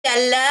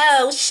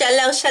Shalom,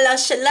 shalom, shalom,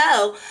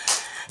 shalom.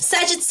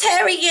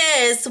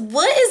 Sagittarius,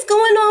 what is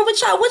going on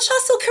with y'all? What y'all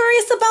so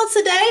curious about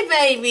today,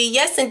 baby?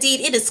 Yes,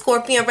 indeed, it is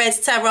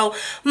ScorpionReddz Tarot.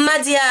 My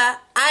dear,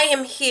 I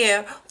am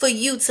here for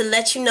you to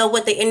let you know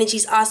what the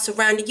energies are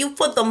surrounding you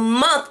for the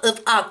month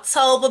of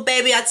October,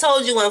 baby. I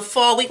told you in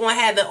fall, we're going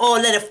to have it all.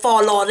 Let it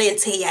fall all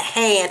into your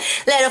hand.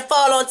 Let it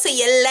fall onto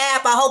your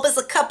lap. I hope it's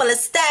a couple of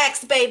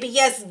stacks, baby.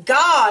 Yes,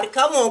 God.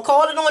 Come on,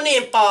 call it on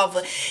in,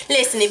 Father.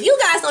 Listen, if you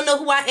guys don't know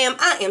who I am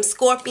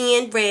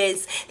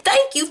ScorpionReddz.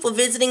 Thank you for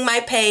visiting my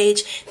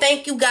page.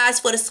 Thank you guys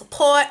for the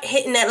support,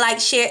 hitting that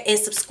like, share, and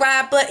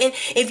subscribe button.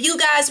 If you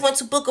guys want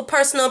to book a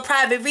personal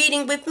private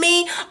reading with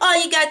me,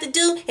 all you got to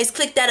do is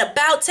click that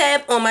About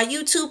tab on my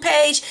YouTube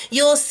page.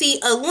 You'll see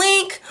a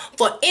link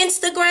for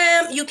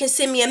Instagram. You can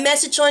send me a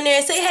message on there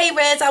and say, hey,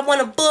 Redz, I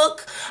want to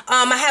book.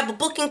 I have a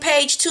booking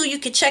page too. You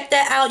can check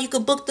that out. You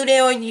can book through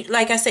there, or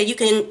like I said, you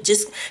can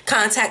just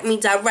contact me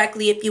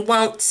directly if you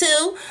want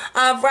to.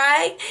 All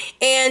right.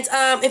 And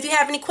if you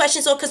have any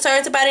questions or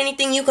concerns about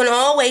anything, you can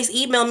always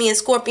email me at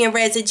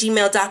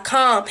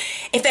scorpionreddztarot@gmail.com.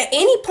 If at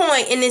any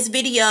point in this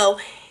video,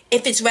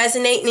 if it's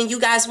resonating and you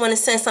guys want to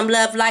send some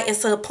love, light, and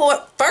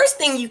support, first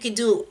thing you can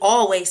do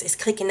always is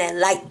clicking that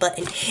like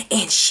button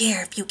and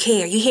share if you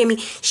care. You hear me?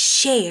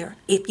 Share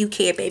if you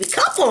care, baby.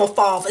 Come on,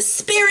 Father.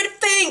 Spirit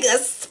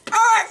fingers.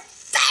 Spirit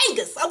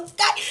fingers.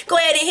 Okay? Go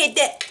ahead and hit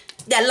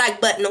that like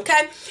button,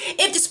 okay?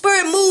 If the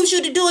spirit moves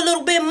you to do a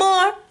little bit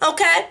more,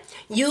 okay,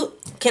 you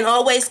can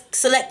always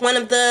select one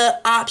of the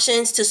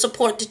options to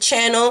support the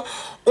channel.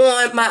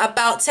 On my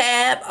About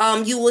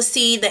tab, you will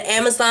see the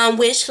Amazon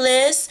wish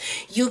list.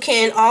 You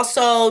can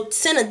also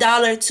send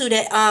 $1 to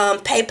that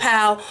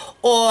PayPal,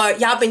 or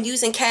y'all been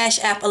using Cash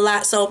App a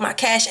lot, so my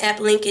Cash App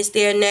link is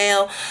there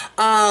now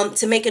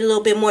to make it a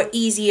little bit more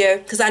easier,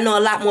 because I know a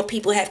lot more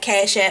people have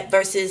Cash App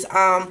versus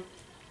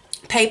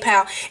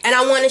PayPal. And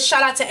I want to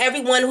shout out to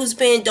everyone who's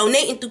been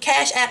donating through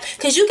Cash App,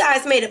 because you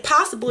guys made it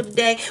possible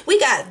today. We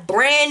got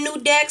brand new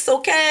decks,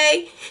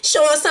 okay?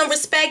 Showing some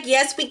respect.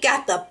 Yes, we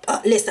got the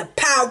listen,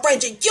 Power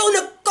Ranger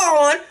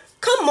Unicorn.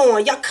 Come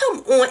on, y'all, come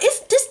on.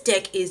 This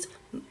deck is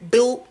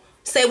built.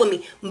 Say it with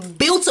me,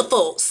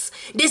 beautifuls.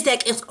 This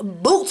deck is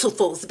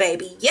beautifuls,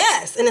 baby.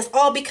 Yes, and it's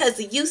all because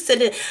of you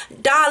sending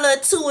 $1,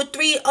 $2, or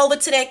 $3 over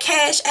to that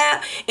Cash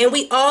App. And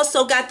we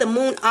also got the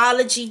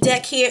Moonology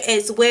deck here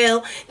as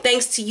well,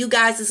 thanks to you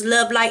guys'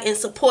 love, light, and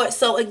support.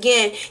 So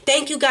again,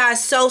 thank you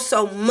guys so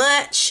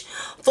much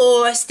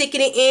for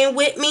sticking it in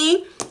with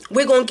me.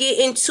 We're going to get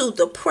into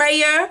the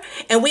prayer,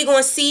 and we're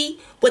going to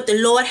see what the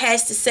Lord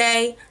has to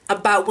say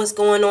about what's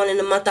going on in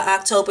the month of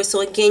October.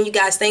 So again, you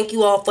guys, thank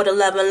you all for the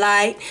love and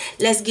light.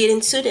 Let's get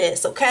into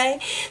this, okay?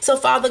 So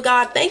Father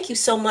God, thank you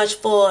so much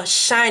for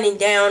shining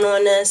down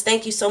on us.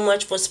 Thank you so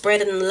much for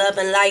spreading the love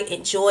and light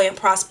and joy and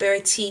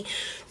prosperity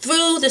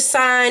through the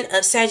sign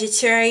of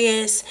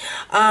Sagittarius.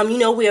 You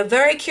know, we are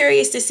very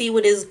curious to see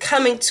what is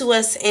coming to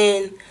us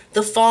in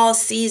the fall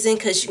season,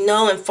 because you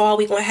know in fall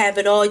we're gonna have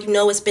it all. You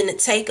know, it's been a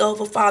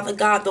takeover, Father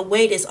God. The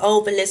wait is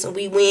over. Listen,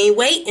 we ain't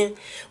waiting.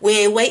 We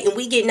ain't waiting.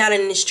 We getting out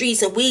in the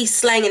streets and we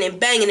slanging and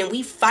banging and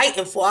we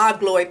fighting for our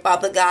glory,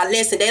 Father God.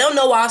 Listen, they don't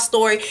know our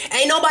story.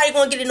 Ain't nobody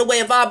gonna get in the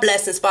way of our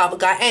blessings, Father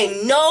God.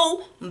 Ain't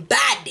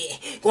nobody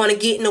gonna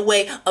get in the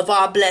way of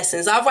our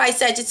blessings. All right,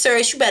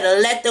 Sagittarius, you better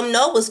let them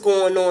know what's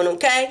going on,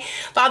 okay?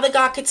 Father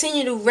God,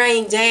 continue to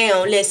rain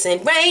down.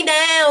 Listen, rain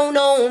down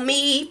on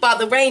me,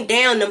 Father. Rain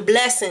down them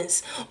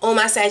blessings on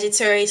my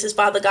Sagittarius,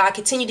 Father God.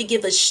 Continue to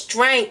give us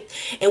strength,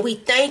 and we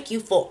thank you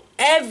for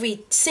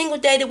every single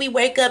day that we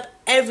wake up,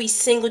 every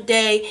single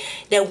day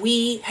that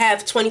we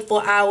have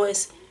 24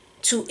 hours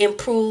to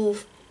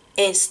improve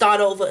and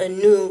start over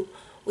anew.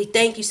 We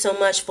thank you so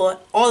much for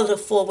all of the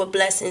forward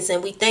blessings,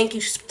 and we thank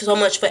you so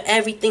much for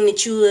everything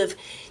that you have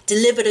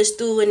delivered us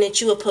through and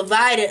that you have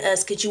provided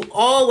us, because you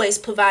always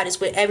provide us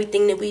with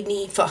everything that we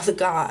need, Father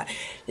God.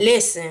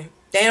 Listen,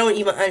 they don't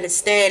even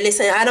understand.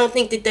 Listen, I don't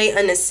think that they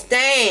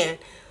understand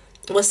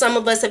what some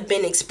of us have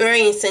been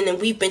experiencing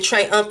and we've been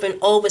triumphant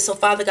over. So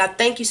Father God,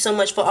 thank you so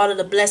much for all of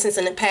the blessings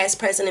in the past,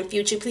 present, and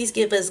future. Please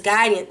give us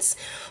guidance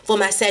for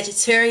my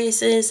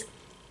Sagittariuses,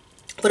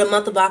 for the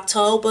month of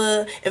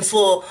October, and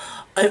for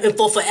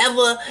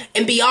forever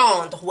and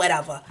beyond,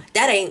 whatever.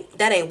 That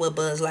ain't what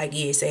Buzz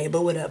Lightyear said,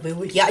 but whatever.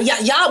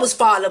 Y'all was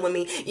following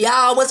me.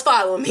 Y'all was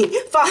following me.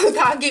 Father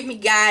God, give me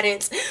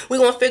guidance. We're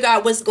going to figure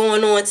out what's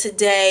going on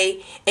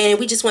today, and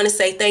we just want to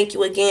say thank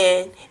you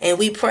again, and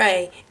we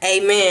pray.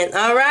 Amen.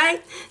 All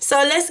right? So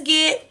let's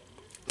get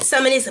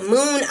some of this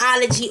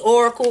Moonology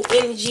Oracle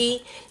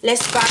energy.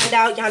 Let's find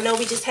out. Y'all know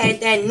we just had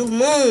that new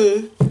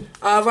moon.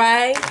 All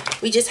right?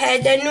 We just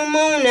had that new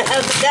moon the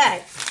other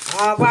day.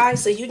 All right,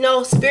 so you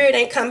know Spirit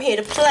ain't come here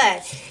to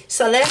play.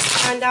 So let's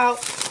find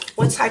out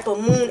what type of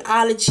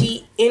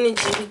Moonology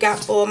energy we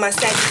got for my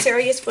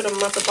Sagittarius for the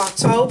month of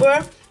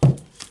October.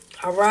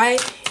 All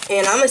right,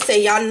 and I'm going to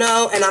say y'all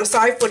know, and I'm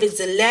sorry for the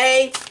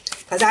delay,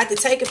 because I had to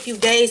take a few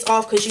days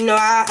off, because you know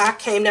I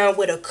came down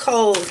with a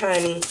cold,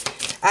 honey.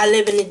 I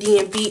live in the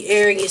DMV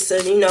area, so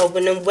you know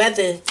when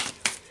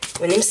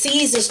them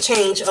seasons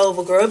change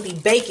over, girl, it be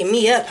baking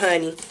me up,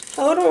 honey.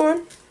 Hold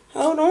on.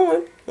 Hold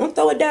on. Don't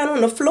throw it down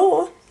on the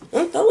floor.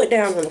 Don't throw it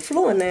down on the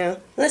floor now.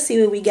 Let's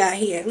see what we got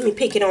here. Let me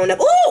pick it on up.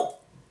 Ooh!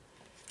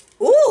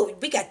 Ooh,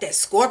 we got that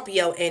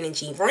Scorpio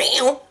energy.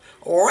 Round.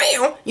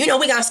 You know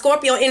we got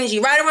Scorpio energy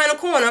right around the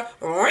corner.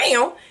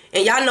 Round.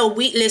 And y'all know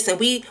we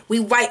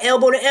right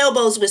elbow to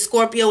elbows with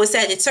Scorpio and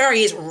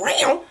Sagittarius.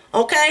 Round.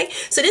 Okay?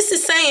 So this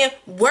is saying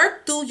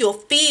work through your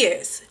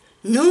fears.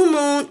 New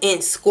moon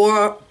in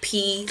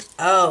Scorpio.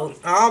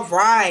 All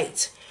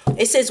right.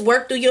 It says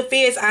work through your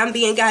fears. I'm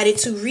being guided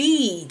to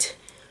read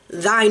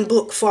thine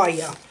book for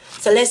you.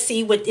 So let's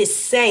see what it's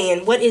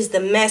saying. What is the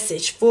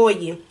message for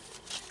you?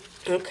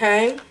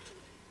 Okay.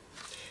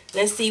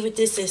 Let's see what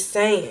this is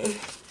saying.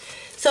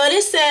 So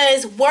this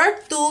says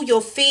work through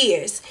your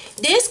fears.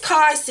 This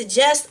card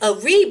suggests a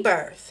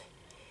rebirth.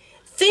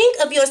 Think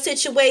of your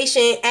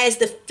situation as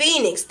the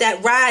phoenix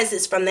that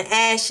rises from the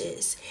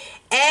ashes.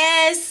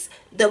 As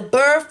the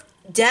birth,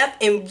 death,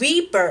 and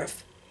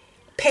rebirth.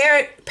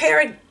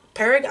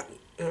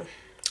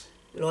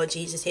 Lord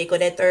Jesus, here go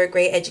that third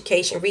grade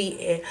education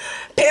reading.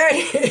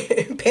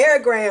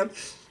 Paragram.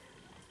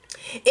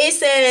 It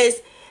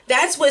says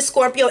that's what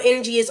Scorpio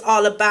energy is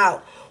all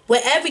about.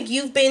 Whatever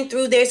you've been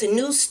through, there's a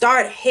new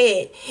start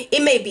ahead.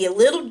 It may be a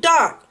little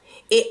dark.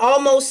 It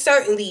almost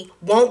certainly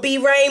won't be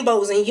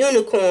rainbows and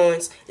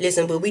unicorns.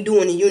 Listen, but we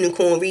doing a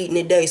unicorn reading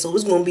today, so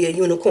it's going to be a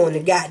unicorn the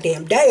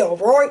goddamn day, all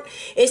right?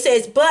 It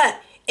says,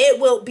 but it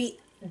will be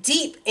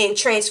deep and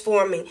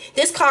transforming.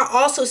 This card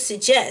also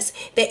suggests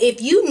that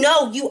if you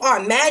know you are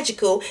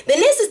magical, then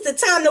this is the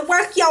time to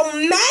work your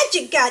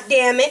magic,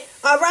 goddammit,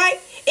 all right?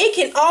 It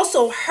can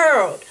also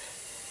herald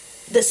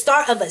the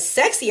start of a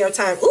sexier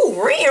time. Ooh,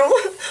 real,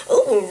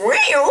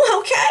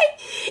 okay?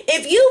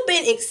 If you've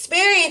been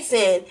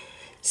experiencing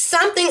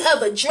something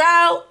of a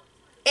drought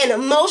and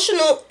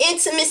emotional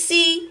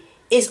intimacy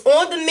is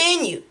on the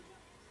menu.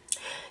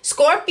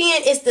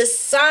 Scorpion is the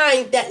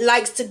sign that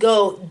likes to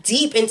go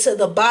deep into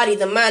the body,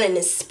 the mind, and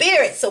the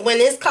spirit. So when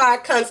this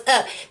card comes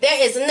up,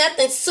 there is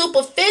nothing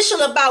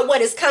superficial about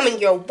what is coming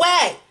your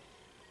way.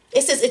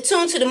 It says,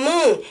 attuned to the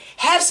moon.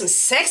 Have some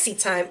sexy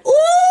time.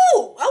 Ooh,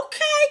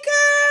 okay,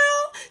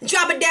 girl.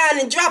 Drop it down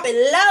and drop it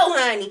low,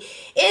 honey.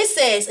 It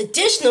says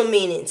additional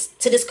meanings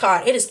to this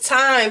card. It is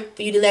time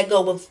for you to let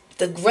go of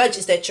the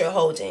grudges that you're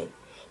holding.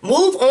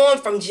 Move on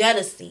from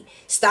jealousy.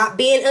 Stop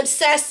being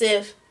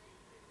obsessive.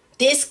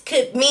 This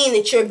could mean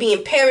that you're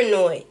being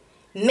paranoid.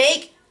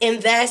 Make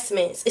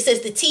investments. It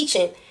says the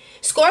teaching.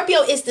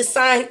 Scorpio is the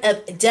sign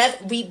of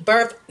death,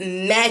 rebirth,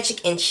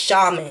 magic, and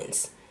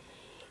shamans.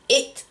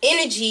 Its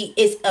energy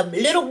is a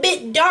little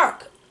bit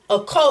dark,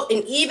 occult,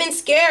 and even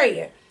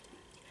scarier.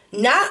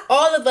 Not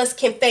all of us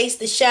can face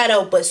the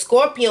shadow, but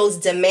Scorpios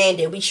demand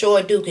it. We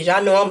sure do, because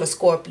y'all know I'm a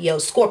Scorpio.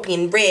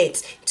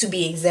 ScorpionReddz, to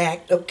be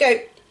exact,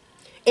 okay?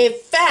 In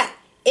fact,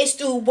 it's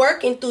through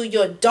working through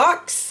your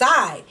dark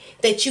side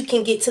that you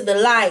can get to the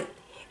light.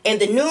 And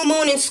the new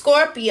moon in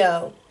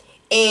Scorpio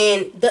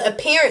and the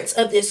appearance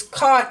of this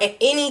card at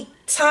any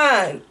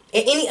time,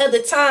 at any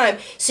other time,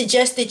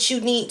 suggests that you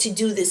need to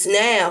do this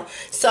now.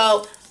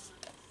 So,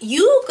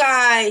 you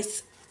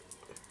guys,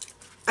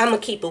 I'm going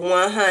to keep it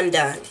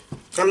 100.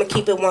 I'm going to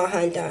keep it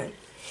 100.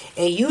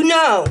 And you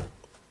know,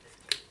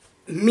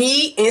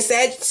 me and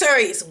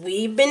Sagittarius,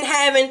 we've been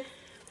having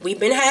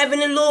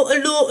a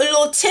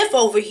little tiff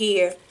over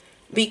here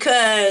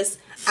because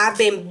I've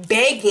been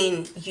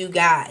begging you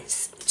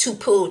guys to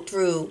pull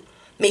through,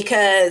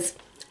 because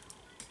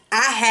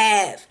I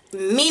have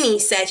many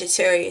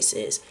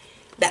Sagittariuses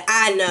that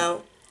I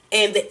know,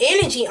 and the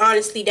energy,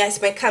 honestly, that's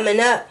been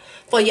coming up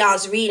for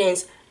y'all's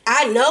readings,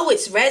 I know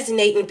it's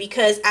resonating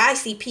because I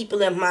see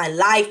people in my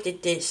life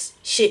that this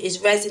shit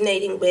is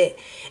resonating with,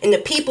 and the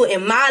people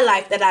in my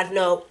life that I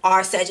know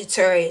are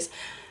Sagittarius.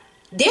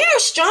 They're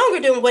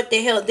stronger than what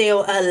the hell they're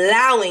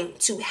allowing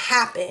to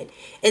happen.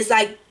 It's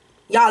like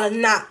y'all are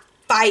not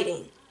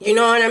fighting. You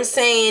know what I'm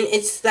saying?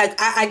 It's like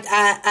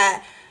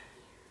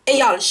and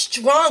y'all are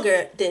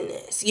stronger than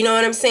this. You know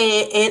what I'm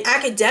saying? And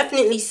I could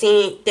definitely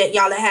see that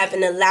y'all are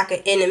having a lack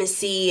of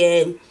intimacy,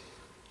 and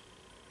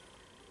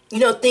you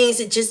know, things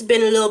have just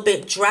been a little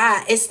bit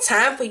dry. It's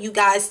time for you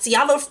guys. See,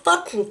 y'all are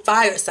fucking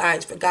fire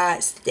signs, for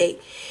God's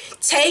sake.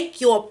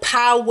 Take your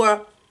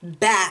power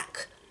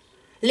back.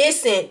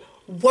 Listen,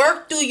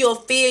 work through your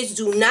fears.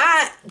 Do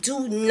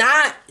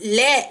not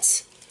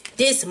let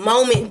this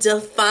moment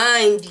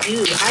define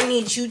you. I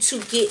need you to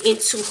get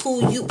into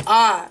who you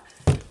are,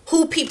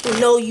 who people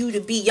know you to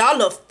be.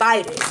 Y'all are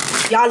fighters.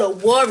 Y'all are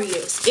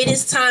warriors. It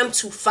is time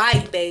to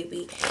fight,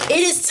 baby. It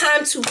is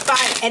time to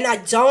fight. And I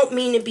don't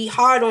mean to be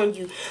hard on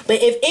you,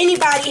 but if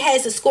anybody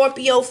has a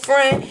Scorpio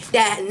friend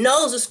that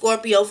knows a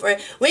Scorpio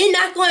friend, we're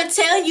not going to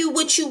tell you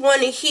what you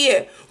want to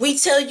hear. We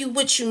tell you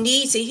what you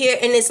need to hear.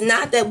 And it's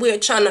not that we're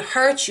trying to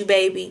hurt you,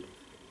 baby.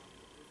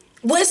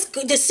 What's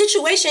the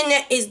situation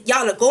that is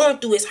y'all are going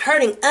through is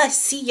hurting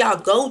us. See y'all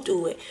go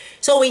through it.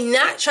 So we're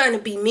not trying to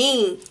be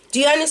mean.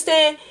 Do you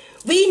understand?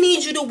 We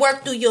need you to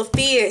work through your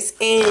fears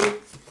and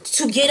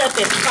to get up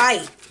and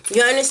fight.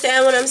 You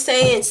understand what I'm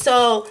saying?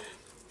 So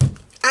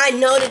I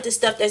know that the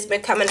stuff that's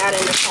been coming out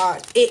in the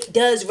cards, it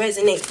does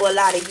resonate for a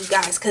lot of you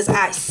guys, because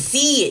I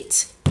see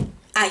it.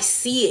 I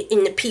see it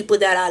in the people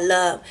that I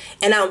love.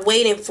 And I'm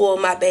waiting for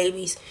my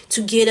babies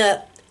to get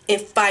up and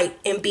fight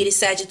and be the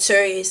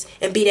Sagittarius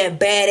and be that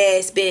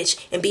badass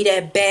bitch and be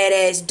that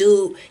badass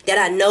dude that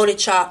I know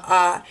that y'all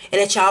are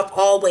and that y'all have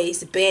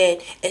always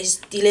been. And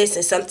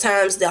listen,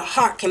 sometimes the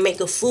heart can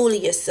make a fool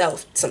of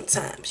yourself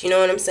sometimes. You know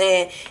what I'm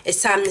saying?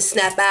 It's time to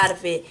snap out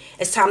of it.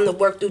 It's time to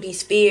work through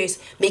these fears,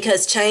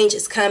 because change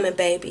is coming,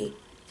 baby.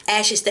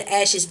 Ashes to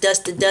ashes,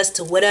 dust to dust,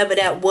 to whatever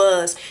that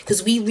was.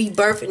 Because we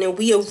rebirthing and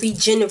we are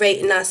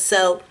regenerating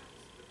ourselves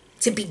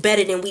to be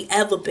better than we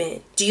ever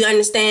been. Do you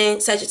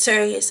understand,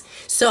 Sagittarius?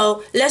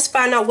 So let's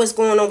find out what's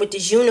going on with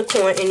this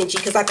unicorn energy.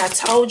 Because like I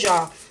told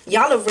y'all,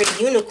 y'all are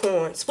really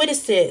unicorns. What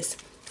is this?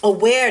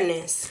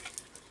 Awareness.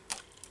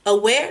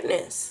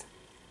 Awareness.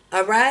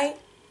 All right?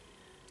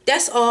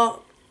 That's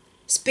all.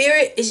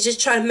 Spirit is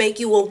just trying to make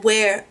you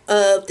aware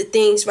of the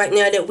things right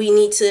now that we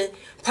need to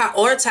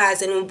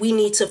prioritize and we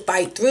need to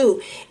fight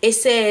through. It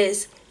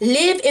says,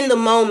 live in the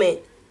moment.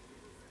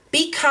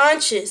 Be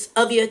conscious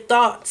of your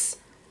thoughts.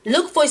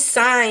 Look for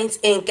signs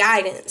and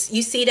guidance.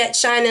 You see that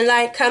shining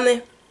light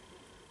coming?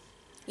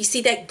 You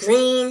see that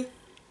green?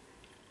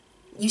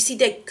 You see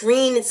that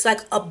green? It's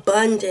like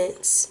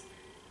abundance,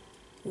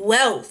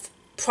 wealth,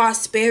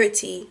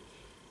 prosperity.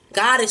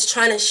 God is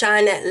trying to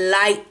shine that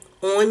light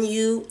on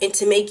you and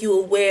to make you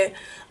aware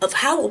of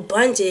how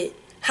abundant,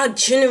 how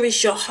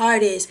generous your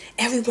heart is.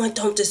 Everyone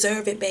don't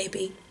deserve it,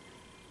 baby.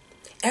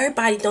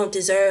 Everybody don't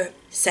deserve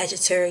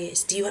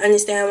Sagittarius. Do you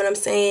understand what I'm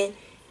saying?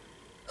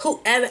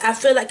 Whoever, I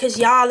feel like, because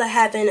y'all are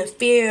having a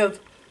fear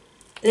of,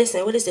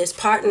 listen, what is this?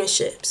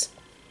 Partnerships.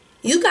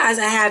 You guys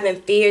are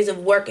having fears of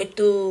working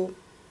through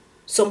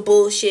some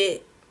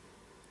bullshit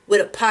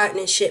with a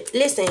partnership.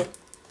 Listen,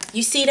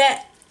 you see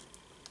that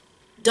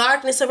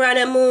darkness around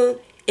that moon?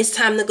 It's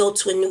time to go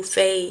to a new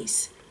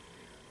phase.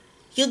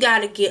 You got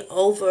to get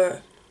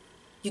over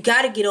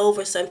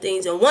some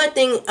things. And one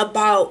thing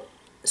about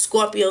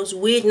Scorpios,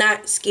 we're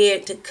not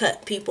scared to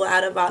cut people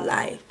out of our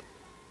life.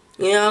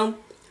 You know?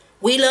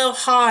 We love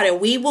hard and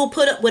we will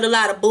put up with a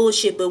lot of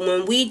bullshit, but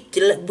when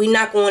we're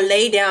not going to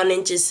lay down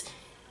and just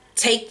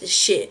take the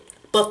shit,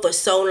 but for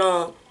so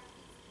long,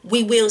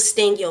 we will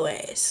sting your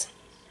ass.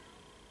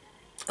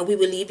 And we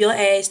will leave your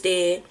ass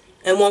dead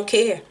and won't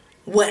care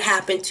what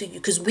happened to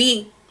you, because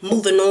we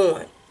moving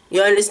on.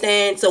 You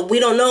understand? So we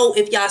don't know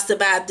if y'all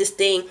survived this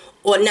thing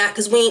or not,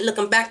 because we ain't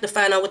looking back to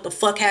find out what the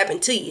fuck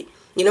happened to you.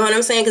 You know what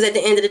I'm saying? Because at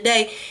the end of the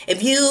day,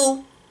 if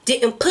you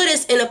didn't put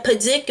us in a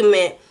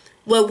predicament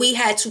where we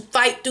had to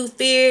fight through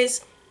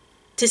fears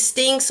to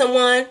sting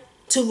someone,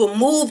 to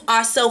remove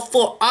ourselves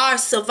for our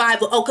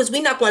survival. Oh, because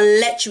we're not going to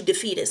let you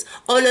defeat us.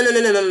 Oh,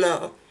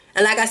 no.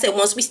 And like I said,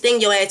 once we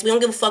sting your ass, we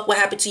don't give a fuck what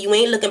happened to you. We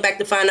ain't looking back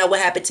to find out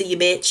what happened to you,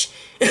 bitch.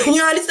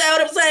 You understand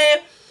what I'm saying?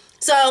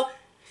 So,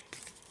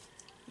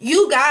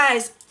 you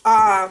guys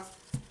are,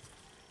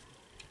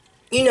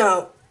 you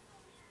know,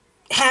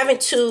 having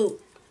to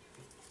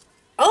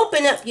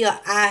open up your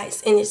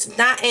eyes. And it's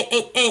not,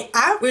 and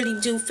I really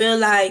do feel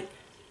like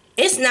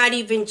it's not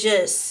even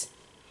just,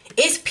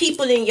 it's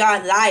people in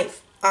your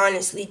life,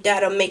 honestly,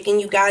 that are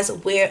making you guys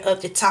aware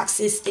of the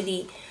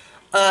toxicity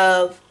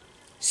of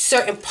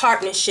certain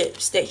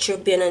partnerships that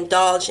you've been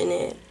indulging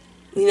in.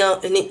 You know,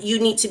 and you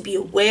need to be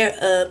aware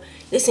of,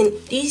 listen,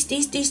 these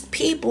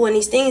people and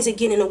these things are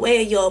getting in the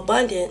way of your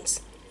abundance.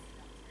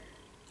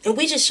 And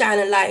we just shine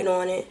a light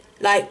on it.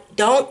 Like,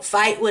 don't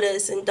fight with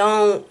us and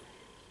don't,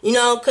 you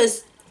know,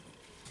 because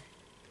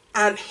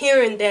I'm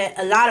hearing that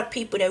a lot of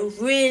people that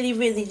really,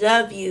 really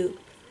love you,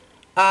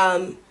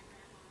 y'all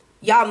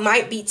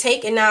might be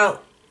taking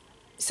out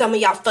some of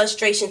y'all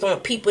frustrations on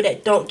people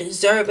that don't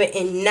deserve it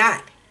and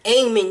not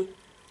aiming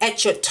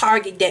at your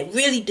target that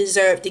really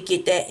deserve to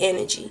get that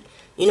energy.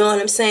 You know what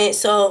I'm saying?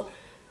 So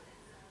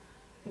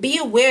be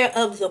aware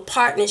of the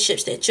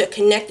partnerships that you're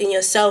connecting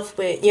yourself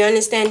with. You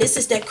understand? This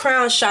is that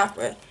crown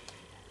chakra.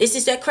 This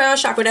is that crown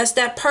chakra. That's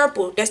that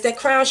purple. That's that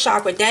crown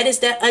chakra. That is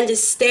that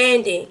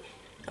understanding.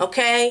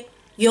 Okay?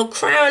 Your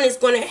crown is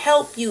going to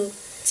help you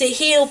to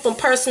heal from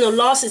personal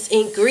losses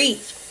and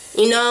grief.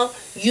 You know?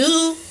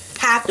 You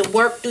have to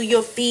work through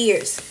your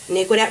fears.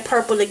 Nigga, that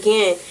purple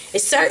again.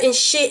 It's certain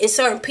shit and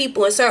certain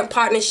people and certain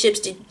partnerships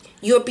that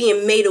you're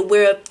being made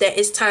aware of that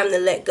it's time to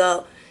let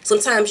go.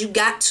 Sometimes you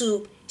got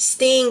to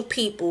sting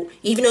people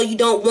even though you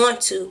don't want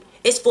to.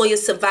 It's for your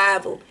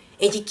survival.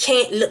 And you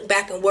can't look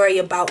back and worry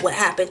about what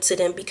happened to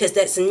them, because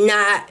that's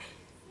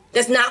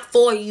not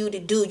for you to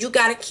do. You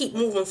got to keep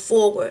moving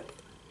forward.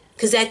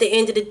 Because at the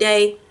end of the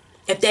day,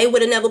 if they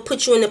would have never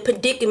put you in a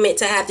predicament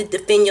to have to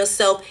defend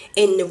yourself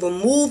and to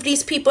remove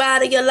these people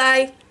out of your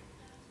life,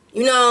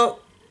 you know,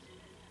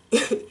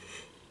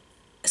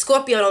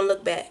 Scorpio don't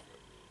look back.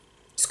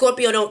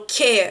 Scorpio don't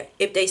care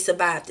if they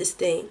survive this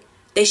thing.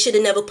 They should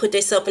have never put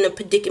themselves in a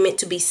predicament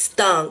to be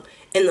stung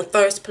in the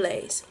first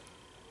place.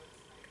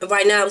 And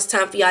right now it's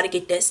time for y'all to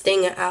get that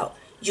stinger out.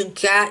 You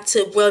got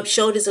to rub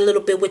shoulders a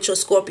little bit with your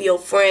Scorpio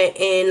friend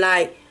and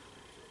like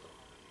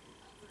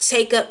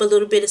take up a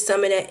little bit of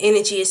some of that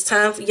energy. It's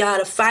time for y'all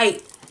to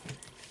fight.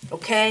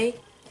 Okay?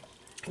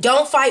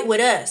 Don't fight with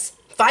us.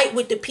 Fight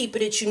with the people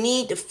that you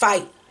need to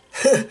fight.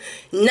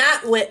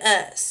 Not with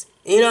us.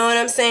 You know what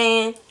I'm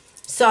saying?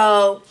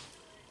 So,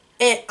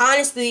 and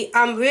honestly,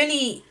 I'm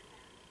really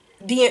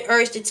being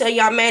urged to tell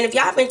y'all, man, if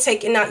y'all been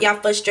taking out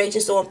y'all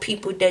frustrations on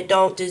people that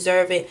don't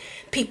deserve it,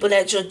 people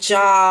at your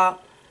job,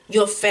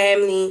 your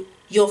family,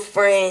 your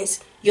friends,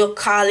 your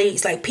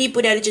colleagues, like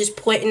people that are just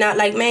pointing out,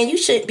 like, man, you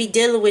shouldn't be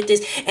dealing with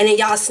this, and then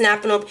y'all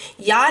snapping up,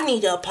 y'all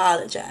need to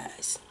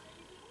apologize.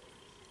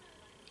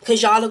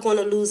 Because y'all are going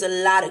to lose a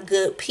lot of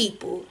good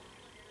people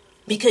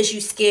because you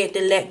scared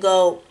to let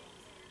go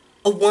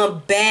of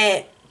one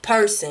bad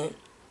person.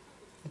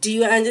 Do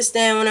you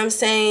understand what I'm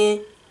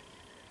saying?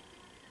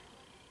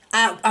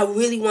 I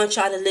really want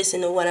y'all to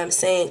listen to what I'm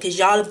saying, because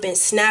y'all have been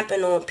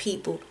snapping on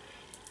people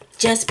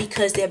just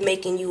because they're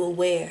making you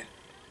aware.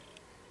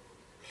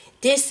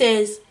 This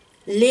says,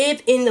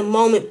 live in the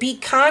moment. Be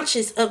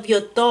conscious of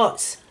your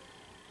thoughts.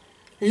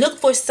 Look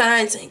for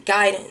signs and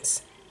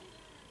guidance.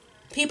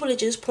 People are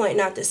just pointing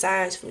out the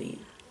signs for you.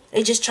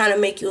 They're just trying to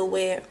make you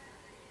aware.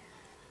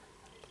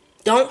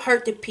 Don't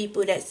hurt the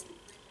people that's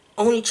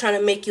only trying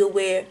to make you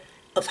aware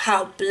of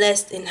how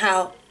blessed and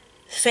how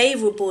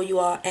favorable you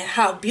are and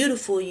how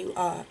beautiful you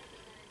are.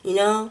 You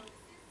know?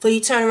 For you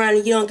turn around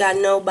and you don't got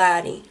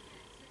nobody.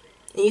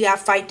 And you got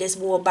to fight this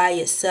war by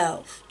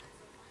yourself.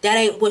 That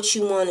ain't what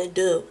you want to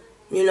do.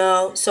 You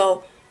know?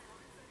 So,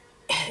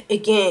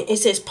 again, it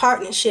says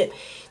partnership.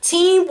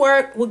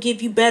 Teamwork will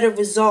give you better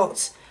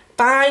results.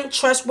 Find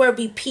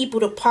trustworthy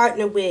people to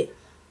partner with.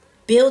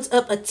 Build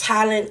up a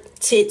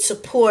talented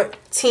support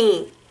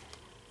team.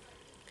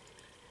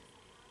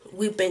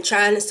 We've been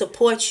trying to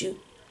support you,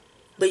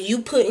 but you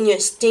pulling your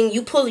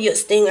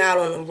sting out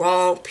on the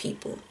wrong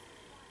people.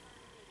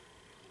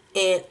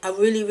 And I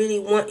really, really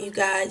want you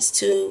guys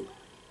to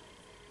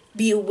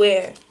be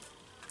aware.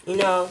 You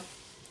know,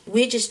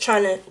 we're just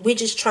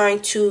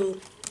trying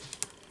to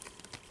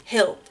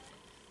help.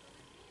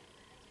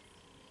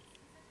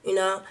 You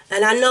know,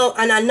 and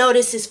I know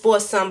this is for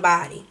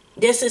somebody.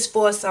 This is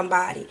for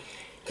somebody.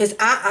 Because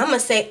I'm going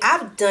to say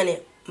I've done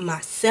it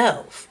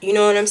myself. You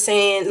know what I'm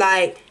saying?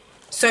 Like,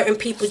 certain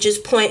people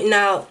just pointing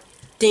out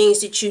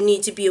things that you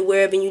need to be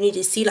aware of and you need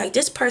to see. Like,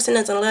 this person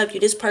doesn't love you.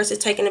 This person's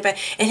taking it back.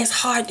 And it's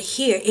hard to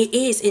hear. It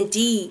is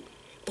indeed.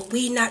 But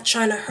we're not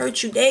trying to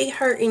hurt you. They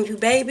hurting you,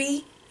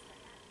 baby.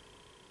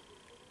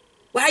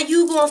 Why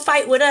you going to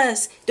fight with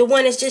us? The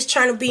one that's just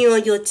trying to be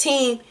on your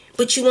team,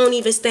 but you won't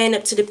even stand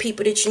up to the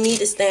people that you need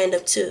to stand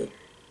up to.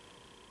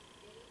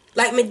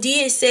 Like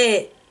Medea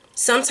said,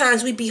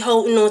 sometimes we be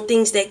holding on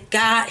things that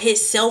God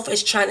himself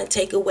is trying to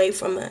take away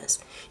from us.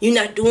 You're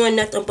not doing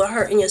nothing but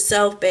hurting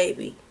yourself,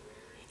 baby.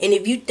 And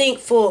if you think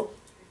for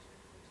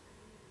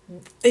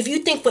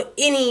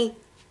any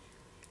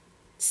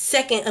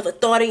second of a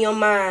thought in your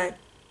mind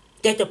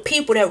that the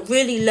people that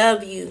really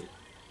love you,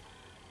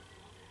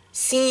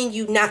 seeing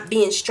you not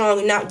being strong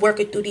and not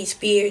working through these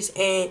fears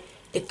and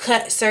to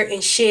cut certain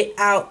shit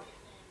out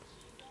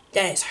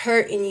that's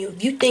hurting you,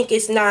 if you think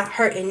it's not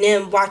hurting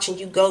them watching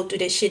you go through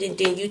this shit and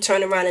then you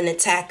turn around and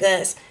attack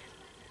us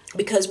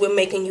because we're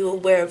making you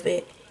aware of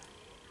it,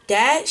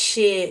 that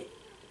shit,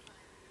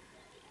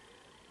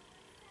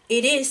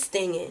 it is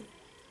stinging.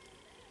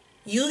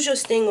 Use your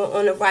stinger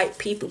on the right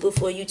people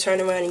before you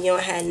turn around and you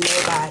don't have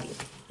nobody,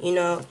 you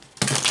know.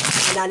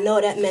 And I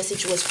know that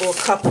message was for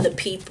a couple of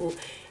people.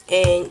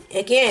 And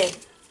again,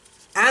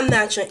 I'm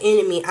not your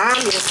enemy.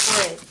 I'm your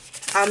friend.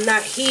 I'm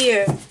not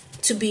here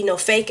to be no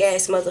fake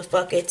ass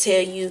motherfucker and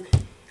tell you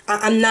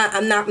I'm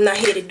not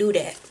here to do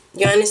that.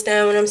 You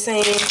understand what I'm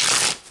saying?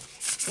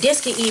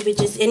 This could even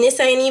just, and this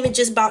ain't even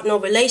just about no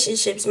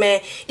relationships, man.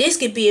 This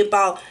could be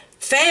about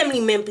family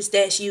members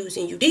that's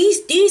using you.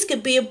 These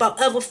could be about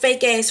other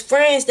fake ass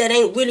friends that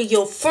ain't really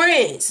your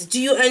friends.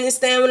 Do you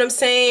understand what I'm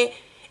saying?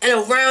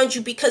 And around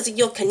you because of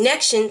your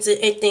connections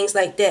and things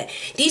like that.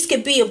 These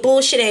could be a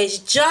bullshit ass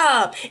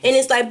job. And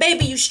it's like,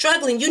 baby, you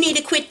struggling. You need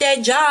to quit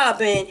that job.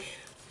 And,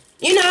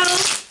 you know,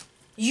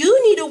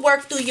 you need to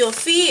work through your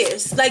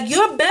fears. Like,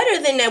 you're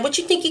better than that. What,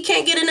 you think you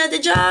can't get another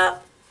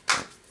job?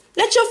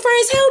 Let your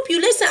friends help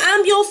you. Listen,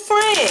 I'm your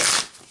friend.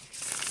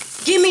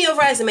 Give me your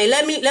resume.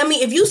 Let me,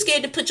 if you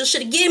scared to put your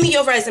shit, give me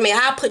your resume.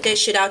 I'll put that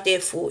shit out there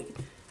for you.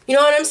 You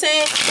know what I'm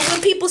saying? But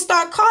when people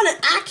start calling,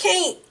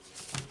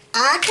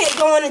 I can't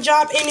go on a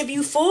job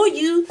interview for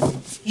you.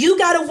 You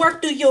got to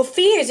work through your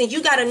fears and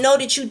you got to know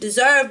that you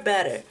deserve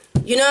better.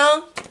 You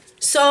know?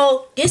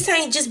 So this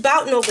ain't just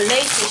about no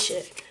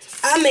relationship.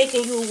 I'm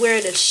making you aware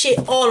of the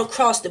shit all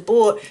across the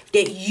board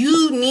that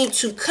you need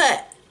to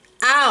cut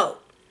out.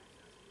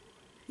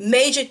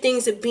 Major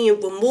things are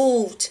being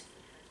removed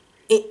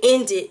and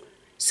ended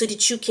so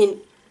that you can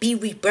be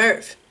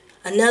rebirthed.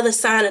 Another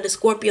sign of the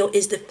Scorpio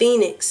is the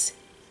Phoenix.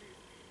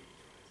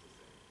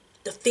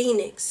 The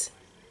Phoenix.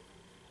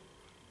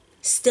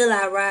 Still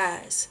I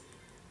rise.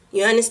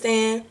 You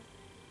understand?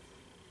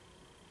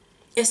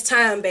 It's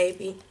time,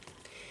 baby.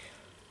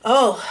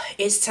 Oh,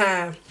 it's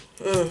time.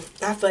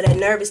 I feel that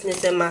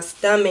nervousness in my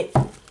stomach.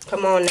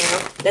 Come on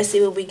now. Let's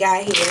see what we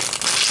got here.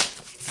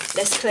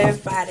 Let's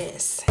clarify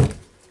this.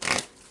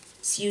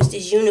 Let's use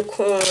this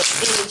unicorn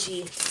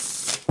energy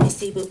and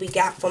see what we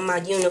got for my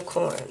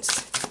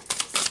unicorns.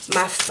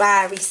 My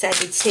fiery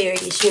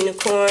Sagittarius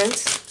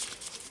unicorns.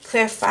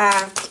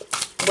 Clarify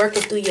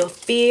working through your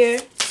fear.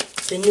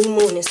 The new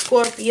moon in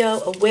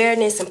Scorpio.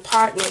 Awareness and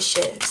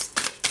partnerships.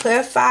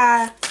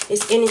 Clarify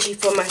this energy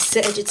for my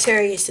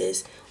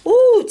Sagittariuses.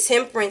 Ooh,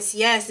 temperance,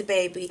 yes,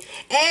 baby.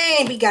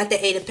 And we got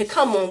the 8 of Pentacles.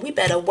 Come on, we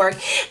better work.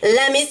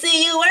 Let me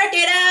see you work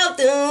it out.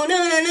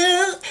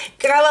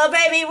 Come on,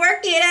 baby,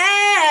 work it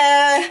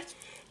out.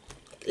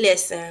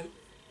 Listen,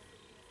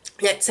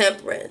 that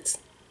temperance.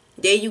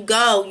 There you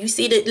go. You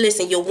see that?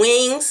 Listen, your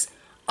wings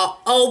are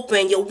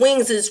open. Your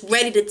wings is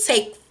ready to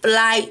take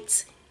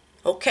flight.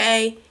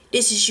 Okay?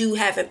 This is you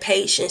having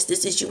patience.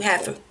 This is you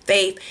having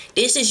faith.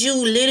 This is you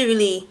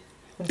literally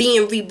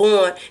being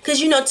reborn. Because,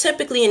 you know,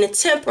 typically in the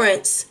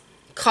temperance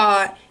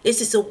card,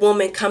 this is a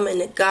woman coming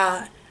to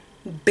God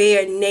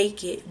bare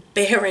naked,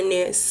 bearing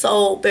their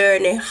soul,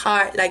 bearing their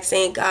heart, like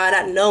saying, God,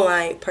 I know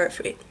I ain't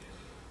perfect.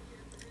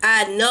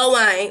 I know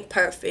I ain't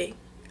perfect,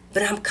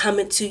 but I'm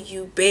coming to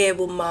you bare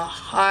with my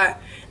heart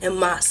and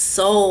my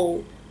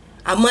soul.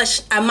 I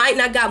might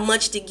not got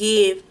much to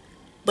give,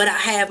 but I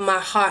have my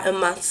heart and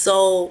my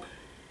soul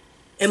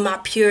and my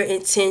pure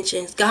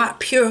intentions. God,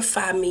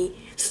 purify me.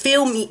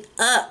 Fill me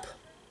up.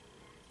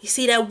 You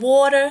see that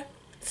water?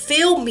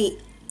 Fill me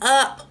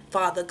up,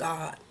 Father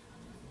God,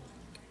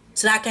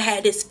 so that I can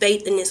have this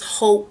faith and this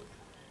hope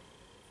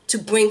to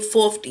bring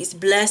forth these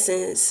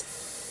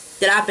blessings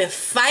that I've been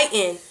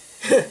fighting.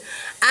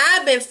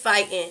 I've been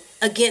fighting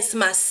against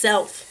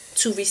myself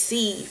to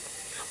receive.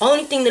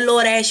 Only thing the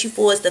Lord asks you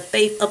for is the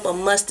faith of a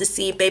mustard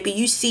seed, baby.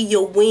 You see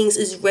your wings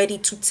is ready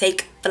to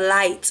take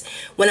flight.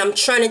 When I'm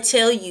trying to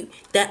tell you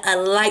that a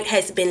light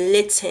has been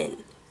lit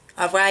in,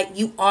 all right?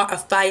 You are a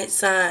fire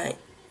sign.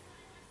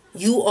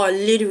 You are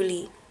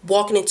literally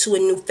walking into a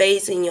new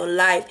phase in your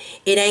life.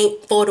 It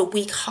ain't for the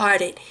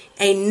weak-hearted.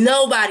 Ain't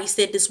nobody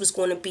said this was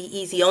going to be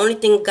easy. Only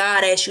thing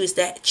God asks you is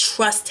that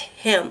trust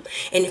him.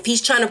 And if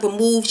he's trying to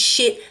remove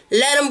shit,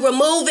 let him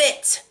remove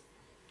it.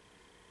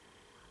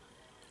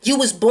 You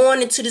was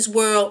born into this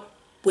world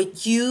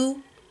with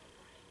you,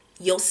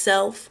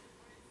 yourself,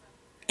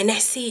 and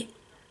that's it.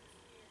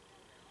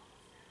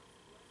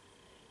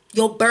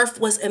 Your birth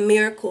was a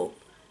miracle.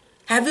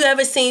 Have you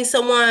ever seen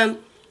someone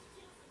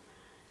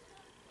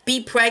be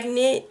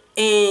pregnant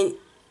and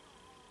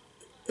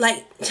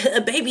like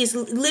a baby is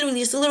literally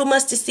just a little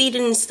mustard seed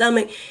in the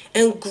stomach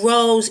and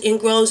grows and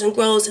grows and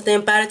grows, and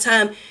then by the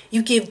time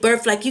you give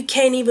birth, like you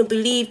can't even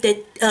believe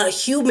that a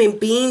human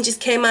being just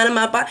came out of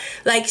my body.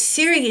 Like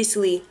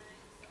seriously,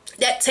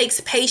 that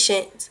takes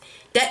patience.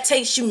 That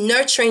takes you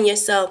nurturing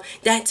yourself.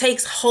 That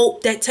takes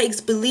hope. That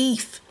takes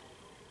belief.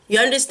 You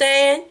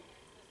understand?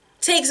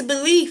 Takes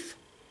belief.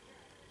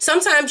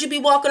 Sometimes you be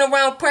walking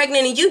around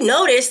pregnant and you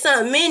know there's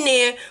something in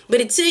there, but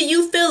until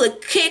you feel a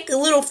kick, a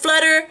little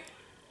flutter,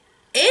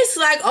 it's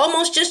like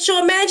almost just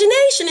your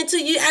imagination until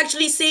you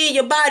actually see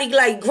your body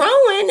like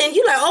growing and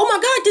you're like, oh my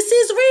God, this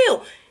is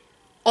real.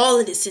 All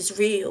of this is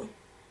real.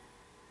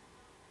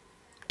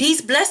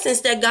 These blessings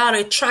that God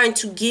are trying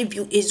to give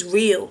you is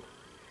real.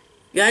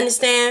 You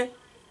understand?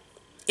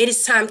 It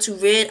is time to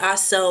rid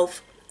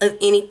ourselves of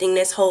anything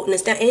that's holding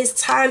us down. It is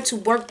time to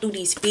work through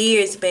these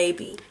fears,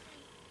 baby.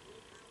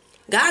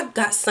 God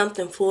got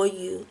something for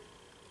you.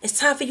 It's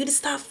time for you to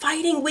stop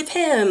fighting with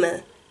him.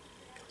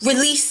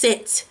 Release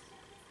it.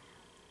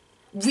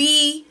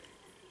 Be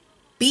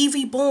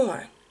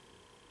reborn.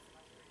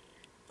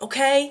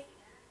 Okay?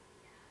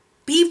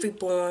 Be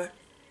reborn.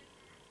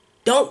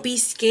 Don't be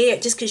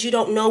scared just because you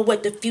don't know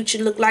what the future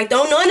look like.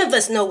 None of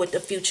us know what the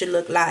future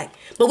look like.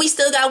 But we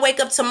still got to wake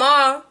up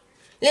tomorrow.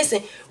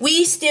 Listen,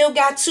 we still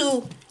got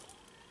to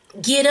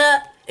get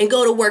up and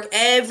go to work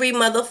every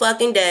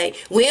motherfucking day.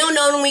 We don't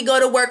know when we go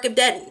to work if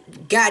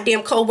that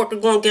goddamn coworker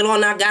gonna get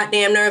on our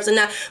goddamn nerves or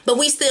not. But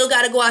we still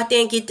gotta go out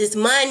there and get this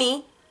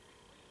money.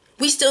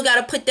 We still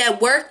gotta put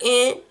that work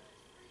in.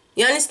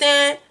 You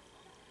understand?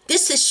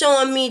 This is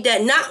showing me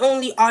that not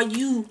only are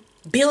you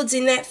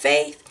building that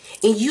faith,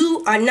 and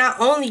you are not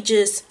only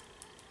did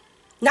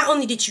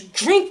you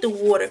drink the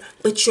water,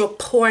 but you're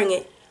pouring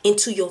it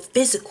into your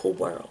physical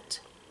world.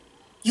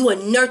 You are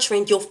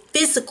nurturing your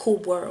physical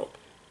world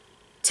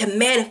to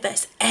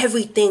manifest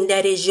everything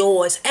that is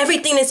yours.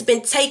 Everything that's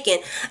been taken.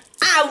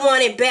 I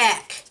want it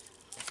back.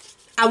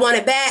 I want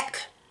it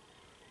back.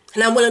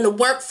 And I'm willing to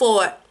work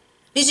for it.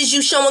 This is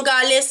you showing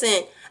God,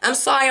 listen, I'm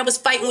sorry I was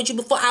fighting with you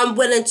before. I'm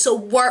willing to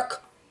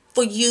work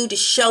for you to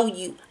show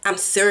you I'm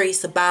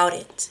serious about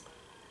it.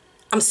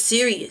 I'm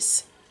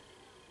serious.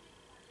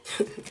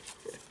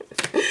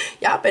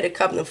 Y'all better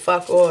come the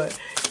fuck on.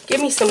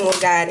 Give me some more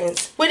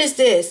guidance. What is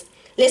this?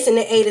 Listen,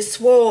 the 8 of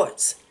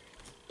Swords.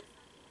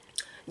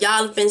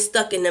 Y'all have been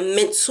stuck in a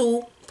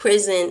mental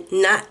prison,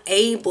 not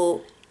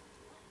able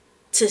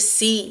to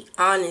see,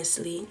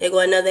 honestly. There go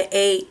another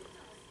 8.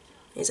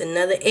 There's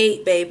another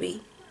 8,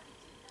 baby.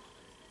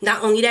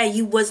 Not only that,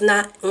 you was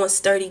not on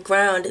sturdy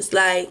ground. It's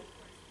like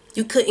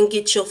You couldn't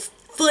get your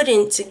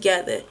footing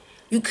together.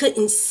 You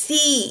couldn't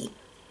see.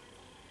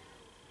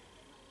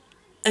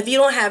 If you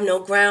don't have no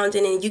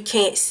grounding and you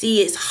can't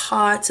see, it's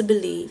hard to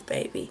believe,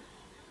 baby.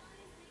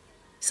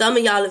 Some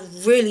of y'all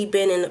have really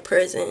been in a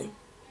prison.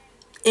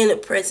 In a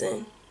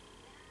prison.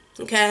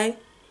 Okay?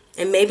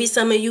 And maybe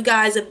some of you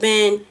guys have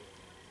been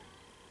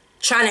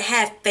trying to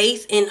have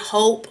faith and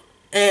hope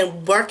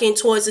and working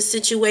towards a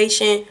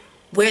situation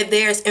where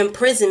there's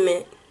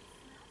imprisonment.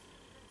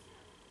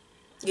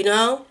 You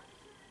know?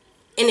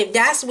 And if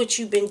that's what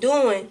you've been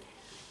doing,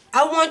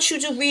 I want you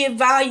to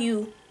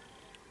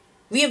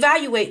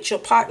reevaluate your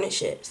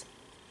partnerships.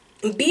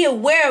 And be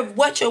aware of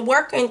what you're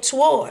working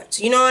towards.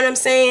 You know what I'm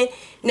saying?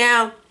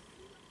 Now,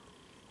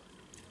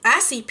 I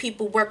see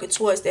people working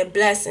towards their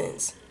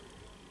blessings.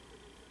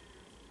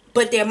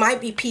 But there might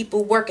be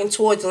people working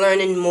towards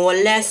learning more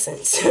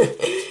lessons.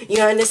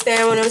 You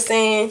understand what I'm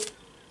saying?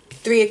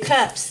 3 of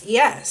Cups,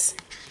 yes.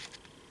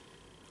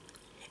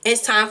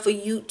 It's time for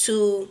you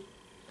to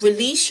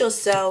release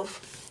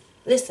yourself.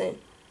 Listen,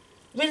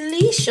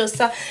 release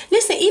yourself.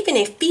 Listen, even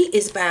if feet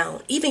is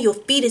bound, even your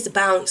feet is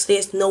bound,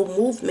 there's no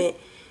movement.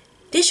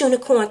 This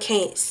unicorn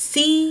can't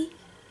see,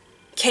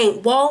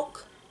 can't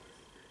walk,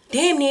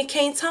 damn near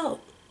can't talk.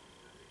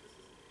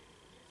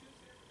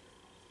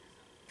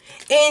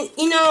 And,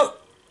 you know,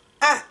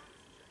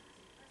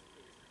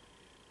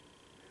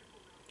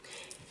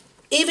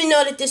 even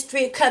though that this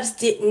 3 of Cups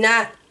did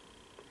not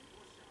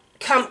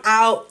come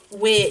out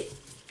with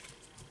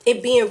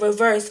it being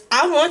reversed,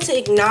 I want to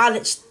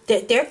acknowledge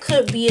that there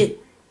could be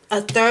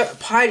a third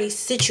party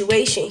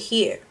situation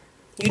here.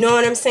 You know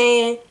what I'm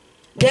saying?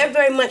 There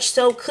very much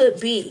so could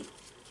be.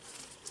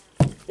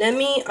 Let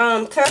me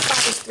clarify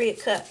this 3 of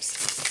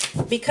Cups.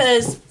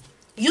 Because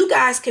you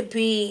guys could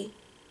be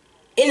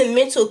in a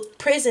mental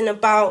prison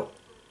about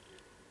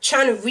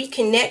trying to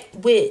reconnect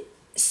with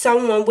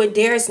someone where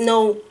there's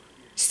no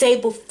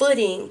stable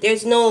footing,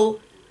 there's no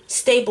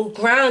stable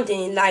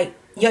grounding, like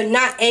you're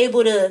not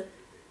able to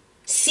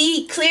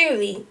see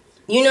clearly,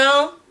 you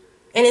know?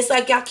 And it's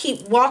like y'all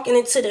keep walking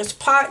into this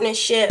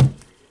partnership,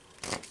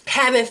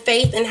 having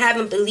faith and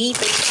having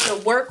belief and trying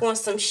to work on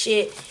some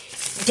shit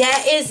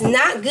that is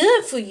not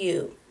good for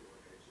you.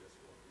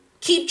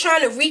 Keep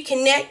trying to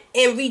reconnect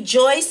and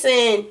rejoice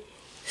and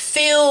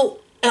feel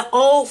an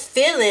old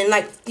feeling,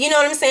 like, you know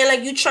what I'm saying,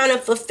 like you trying to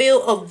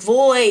fulfill a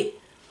void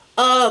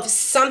of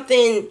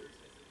something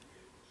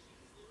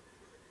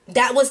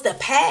that was the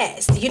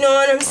past. You know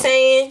what I'm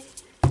saying?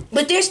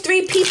 But there's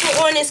 3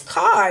 people on this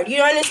card.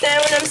 You understand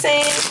what I'm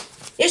saying?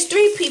 There's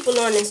 3 people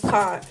on this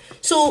card.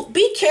 So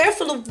be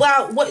careful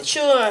about what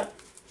you're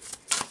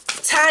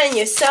tying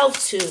yourself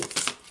to.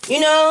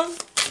 You know?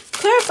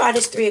 Clarify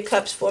this 3 of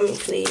Cups for me,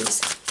 please.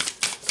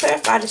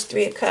 Clarify this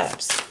 3 of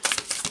Cups.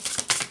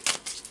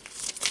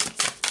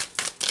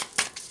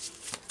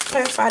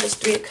 Clarify this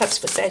 3 of Cups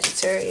for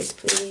Sagittarius,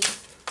 please.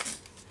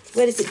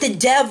 What is it? The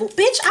Devil.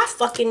 Bitch, I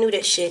fucking knew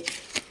that shit.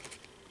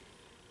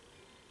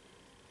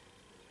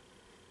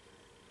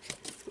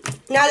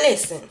 Now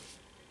listen.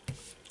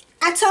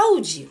 I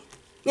told you.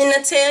 Didn't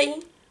I tell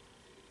you?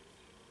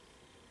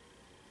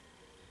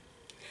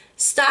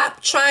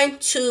 Stop trying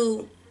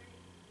to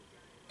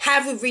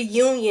have a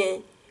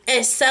reunion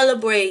and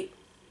celebrate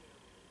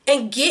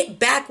and get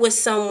back with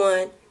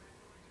someone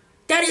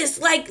that is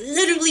like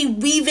literally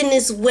weaving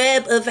this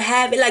web of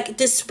having, like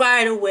this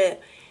spider web,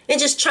 and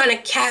just trying to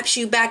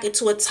capture you back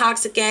into a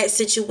toxic ass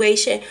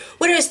situation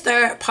where there's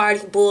third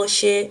party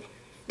bullshit.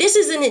 This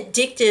is an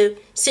addictive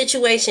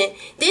situation.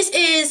 This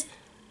is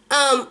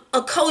a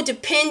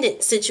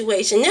codependent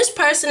situation. This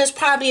person is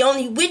probably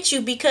only with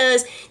you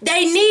because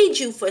they need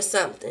you for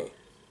something.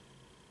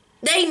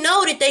 They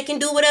know that they can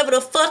do whatever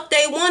the fuck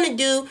they want to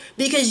do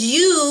because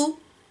you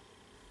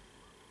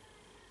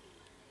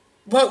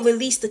won't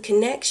release the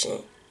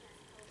connection.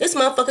 This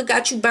motherfucker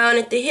got you bound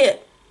at the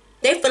hip.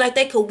 They feel like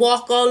they could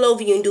walk all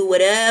over you and do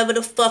whatever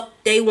the fuck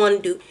they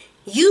want to do.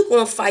 You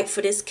gonna fight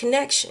for this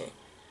connection.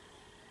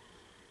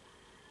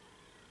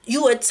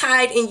 You are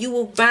tied and you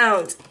were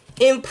bound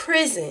in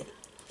prison.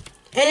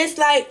 And it's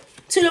like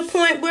to the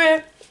point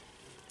where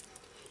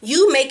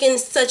you making the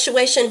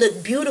situation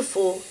look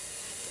beautiful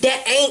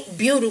that ain't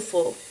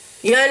beautiful.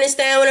 You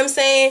understand what I'm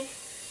saying?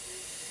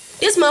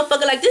 This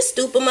motherfucker, like this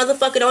stupid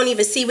motherfucker, don't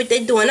even see what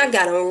they're doing. I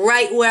got them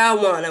right where I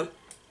want them.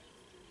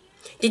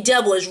 The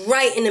Devil is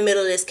right in the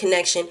middle of this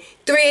connection.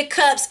 3 of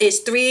Cups is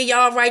 3 of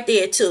y'all right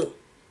there too.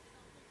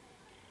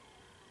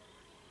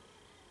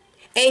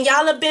 And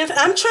y'all have been,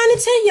 I'm trying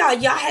to tell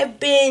y'all have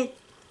been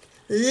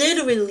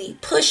literally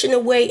pushing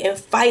away and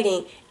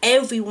fighting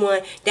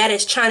everyone that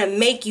is trying to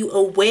make you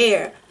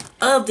aware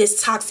of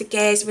this toxic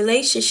ass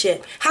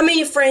relationship. How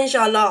many friends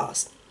y'all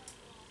lost?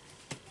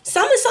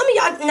 Some of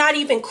y'all not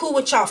even cool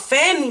with y'all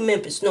family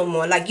members no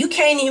more. Like you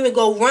can't even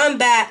go run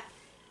back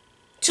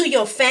to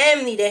your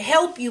family to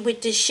help you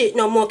with this shit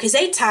no more because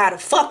they tired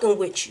of fucking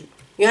with you.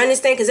 You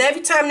understand? Because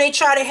every time they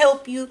try to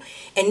help you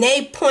and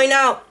they point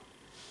out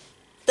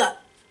the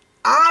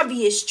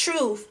obvious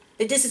truth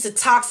that this is a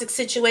toxic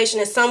situation,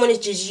 that someone is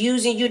just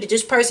using you, that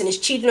this person is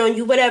cheating on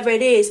you, whatever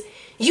it is,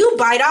 You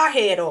bite our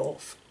head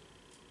off.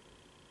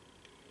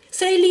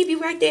 So they leave you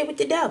right there with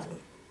the devil.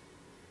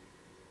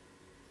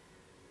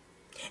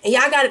 And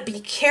y'all got to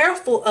be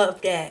careful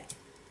of that.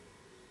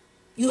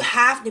 You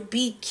have to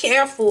be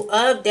careful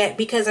of that,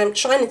 because I'm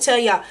trying to tell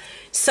y'all,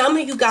 some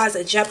of you guys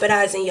are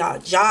jeopardizing y'all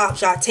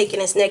jobs. Y'all taking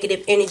this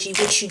negative energy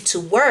with you to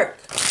work.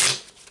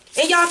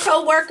 And y'all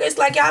co-workers,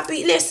 like y'all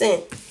be,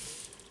 listen,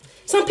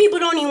 some people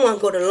don't even want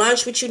to go to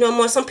lunch with you no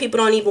more. Some people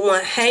don't even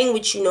want to hang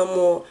with you no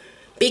more,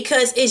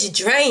 because it's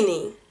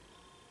draining.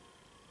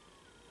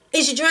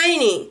 It's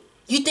draining.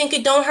 You think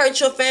it don't hurt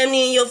your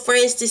family and your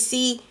friends to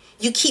see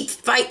you keep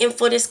fighting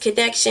for this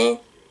connection?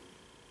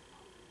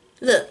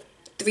 Look,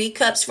 3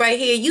 cups right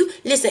here. You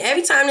listen,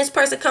 every time this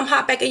person come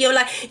hop back in your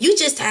life, you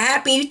just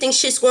happy. You think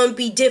shit's going to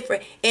be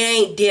different. It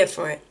ain't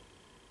different.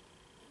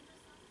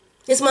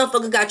 This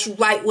motherfucker got you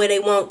right where they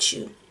want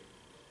you.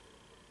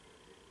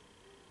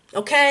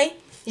 Okay?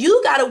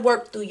 You got to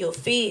work through your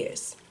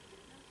fears.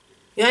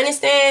 You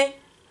understand?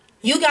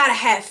 You got to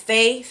have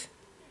faith.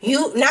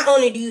 You not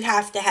only do you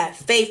have to have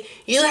faith,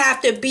 you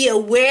have to be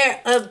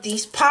aware of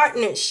these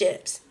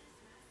partnerships.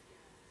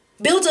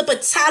 Build up a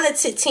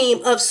talented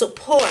team of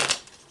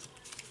support.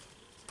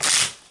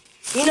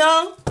 You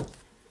know,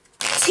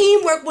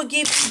 teamwork will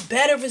give you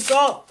better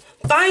results.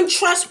 Find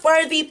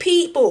trustworthy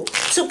people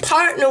to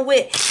partner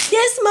with.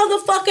 This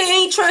motherfucker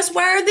ain't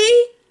trustworthy.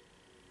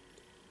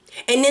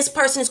 And this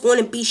person is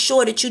going to be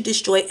sure that you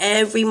destroy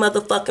every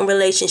motherfucking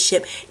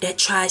relationship that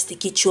tries to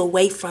get you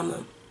away from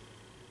him.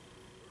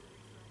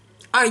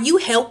 Are you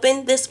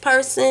helping this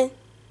person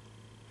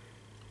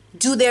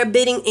do their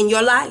bidding in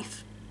your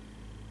life?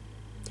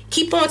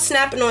 Keep on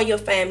snapping on your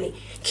family.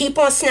 Keep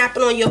on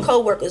snapping on your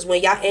coworkers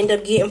when y'all end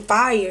up getting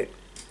fired.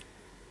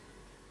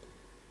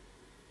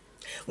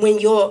 When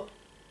your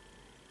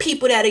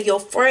people that are your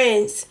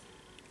friends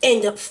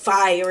end up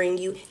firing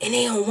you and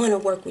they don't want to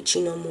work with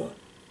you no more.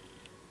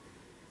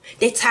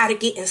 They tired of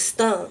getting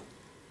stung.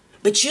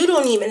 But you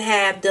don't even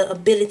have the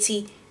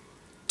ability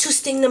to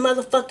sting the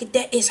motherfucker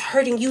that is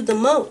hurting you the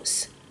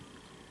most.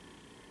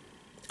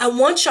 I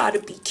want y'all to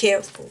be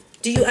careful.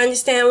 Do you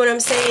understand what I'm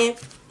saying?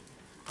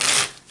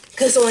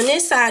 Because on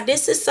this side,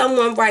 this is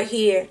someone right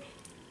here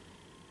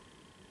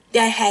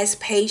that has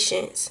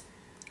patience.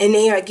 And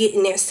they are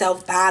getting their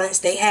self-balance.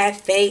 They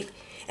have faith.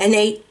 And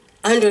they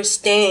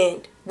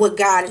understand what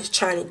God is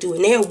trying to do.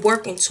 And they're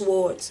working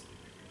towards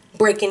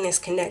breaking this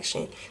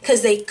connection.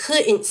 Because they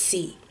couldn't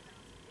see.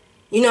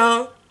 You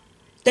know?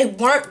 They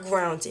weren't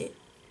grounded.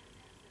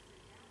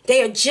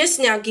 They are just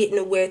now getting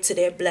aware to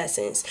their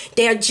blessings.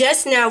 They are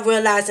just now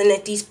realizing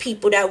that these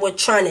people that were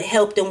trying to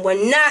help them were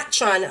not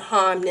trying to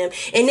harm them.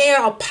 And they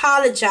are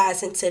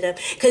apologizing to them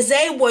because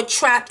they were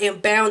trapped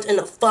and bound in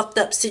a fucked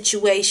up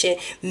situation,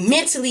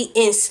 mentally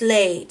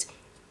enslaved.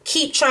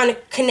 Keep trying to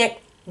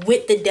connect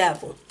with the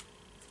devil.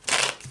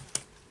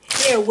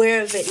 They're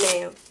aware of it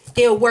now.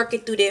 They're working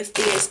through their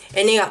fears,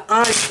 and they are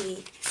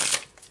honestly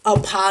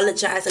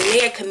apologizing.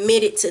 They are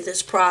committed to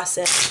this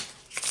process.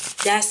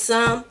 That's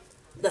some.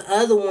 The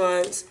other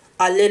ones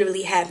are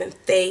literally having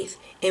faith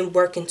and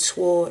working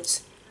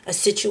towards a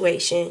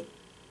situation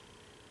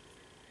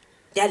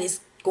that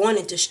is going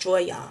to destroy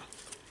y'all.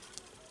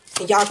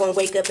 And y'all going to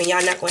wake up and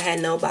y'all not going to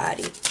have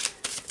nobody.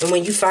 And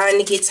when you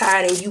finally get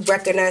tired and you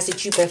recognize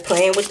that you've been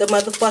playing with the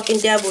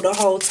motherfucking devil the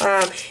whole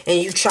time,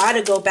 and you try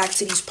to go back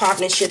to these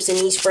partnerships and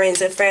these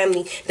friends and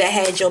family that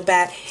had your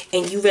back,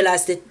 and you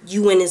realize that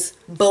you in this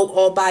boat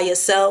all by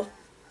yourself,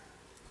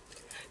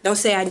 don't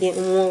say I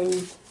didn't warn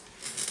you.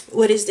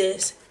 What is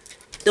this?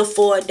 The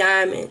 4 of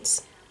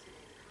diamonds.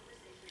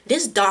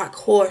 This dark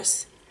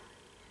horse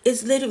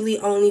is literally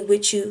only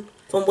with you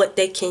from what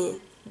they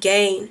can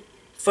gain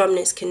from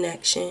this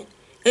connection.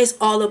 It's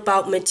all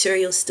about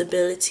material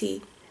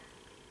stability.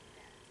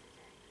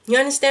 You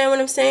understand what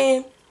I'm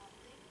saying?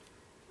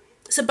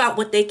 It's about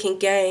what they can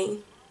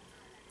gain.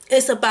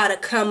 It's about a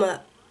come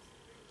up.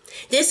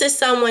 This is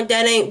someone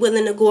that ain't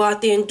willing to go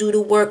out there and do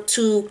the work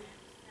to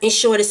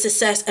ensure the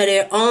success of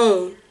their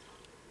own.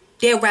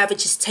 They'd rather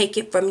just take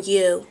it from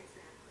you.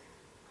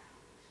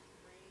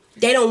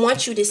 They don't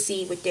want you to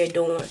see what they're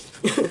doing.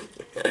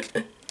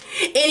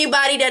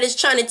 Anybody that is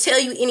trying to tell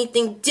you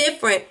anything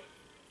different,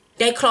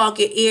 they clog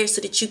your ears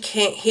so that you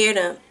can't hear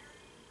them.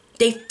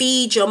 They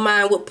feed your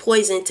mind with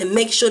poison to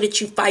make sure that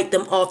you fight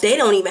them off. They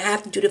don't even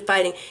have to do the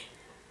fighting.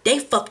 They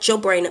fucked your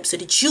brain up so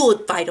that you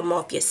would fight them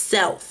off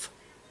yourself.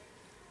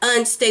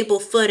 Unstable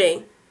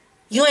footing.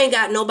 You ain't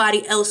got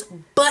nobody else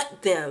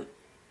but them.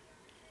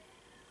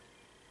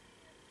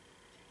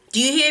 Do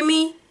you hear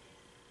me?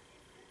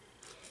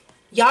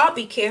 Y'all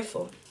be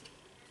careful.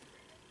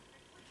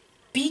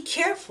 Be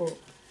careful.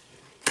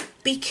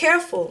 Be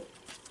careful.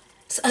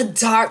 It's a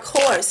dark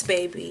horse,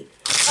 baby.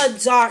 A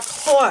dark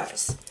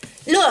horse.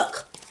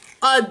 Look,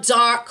 a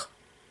dark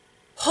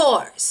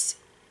horse.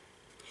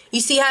 You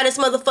see how this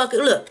motherfucker,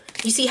 look,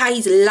 you see how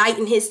he's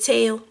lighting his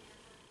tail?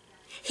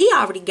 He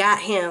already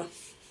got him.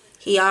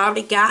 He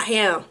already got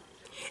him.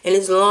 And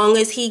as long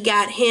as he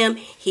got him,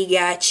 he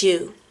got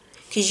you.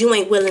 Because you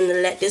ain't willing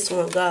to let this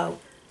one go.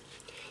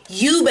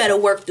 You better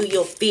work through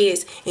your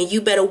fears, and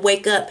you better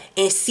wake up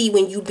and see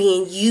when you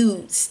being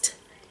used.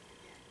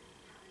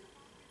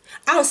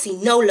 I don't see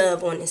no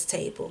love on this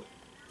table.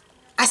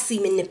 I see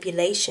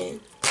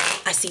manipulation.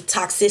 I see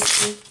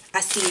toxicity.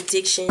 I see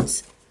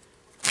addictions.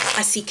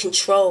 I see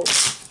control.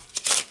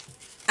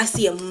 I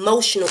see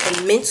emotional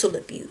and mental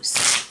abuse.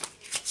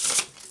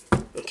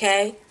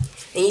 Okay?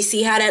 And you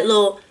see how that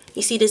little,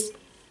 you see this,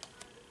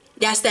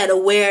 that's that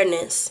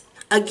awareness.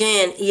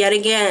 Again, yet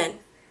again.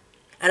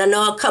 And I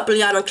know a couple of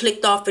y'all done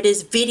clicked off of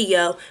this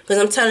video because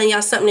I'm telling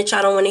y'all something that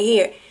y'all don't want to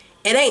hear.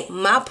 It ain't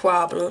my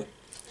problem.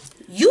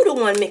 You the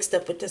one mixed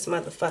up with this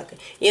motherfucker.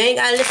 You ain't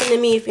got to listen to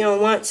me if you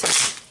don't want to.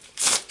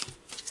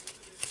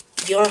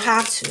 You don't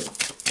have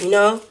to, you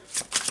know?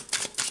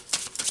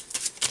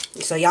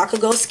 So y'all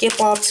could go skip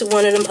off to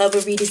one of them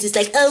other readers. It's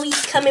like, oh,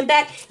 he's coming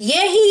back.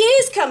 Yeah, he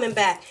is coming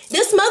back.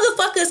 This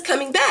motherfucker is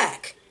coming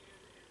back.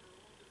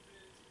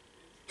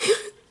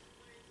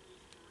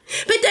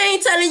 But they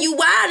ain't telling you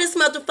why this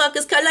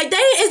motherfucker's coming. Like,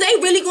 is they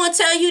really going to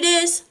tell you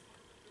this?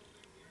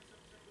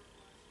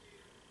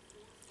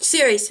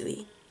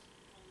 Seriously.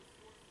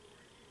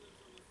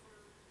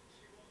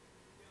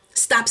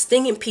 Stop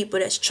stinging people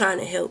that's trying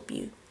to help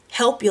you.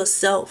 Help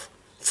yourself.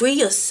 Free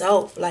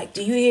yourself. Like,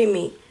 do you hear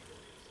me?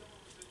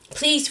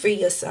 Please free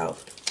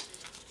yourself.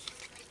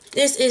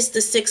 This is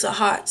the Six of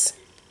Hearts.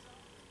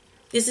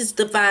 This is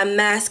the Divine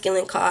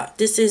Masculine card.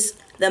 This is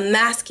the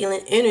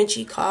masculine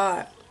energy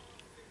card.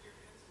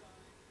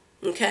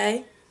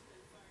 Okay?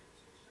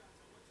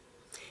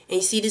 And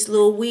you see this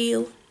little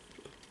wheel?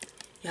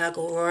 Y'all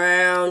go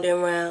round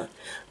and round.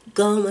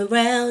 Going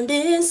round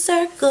in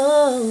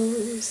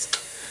circles.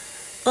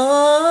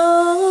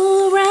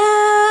 Oh,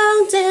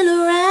 round and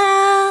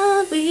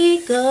around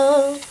we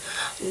go.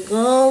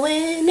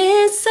 Going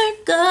in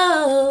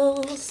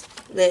circles.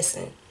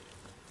 Listen.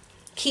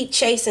 Keep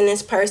chasing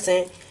this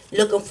person.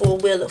 Looking for a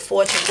wheel of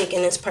fortune.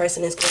 Thinking this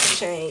person is going to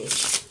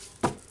change.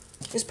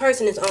 This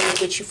person is only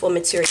with you for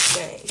material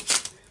gain.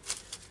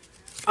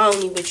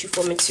 Only with you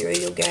for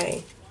material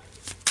gain.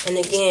 And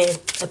again,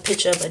 a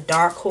picture of a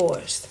dark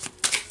horse.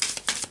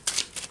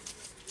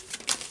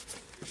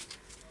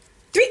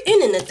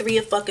 And then the Three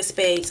of fucking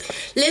spades.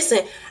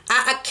 Listen,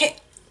 I can't.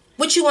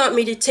 What you want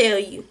me to tell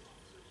you?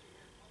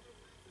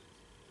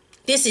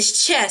 This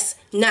is chess,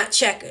 not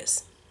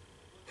checkers.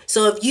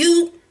 So if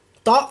you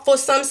thought for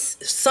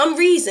some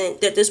reason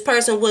that this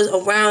person was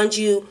around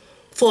you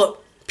for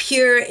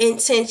pure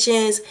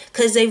intentions,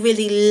 because they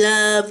really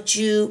loved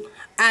you,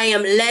 I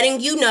am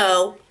letting you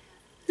know.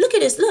 Look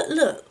at this.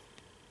 Look.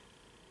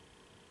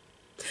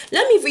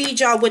 Let me read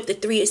y'all what the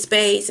Three of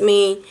Spades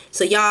mean.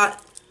 So y'all,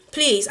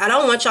 please, I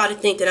don't want y'all to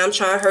think that I'm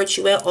trying to hurt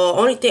you at all.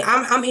 Only thing,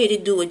 I'm here to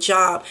do a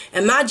job.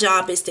 And my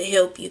job is to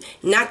help you,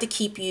 not to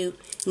keep you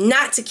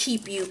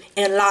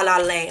in la la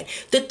land.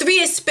 The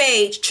Three of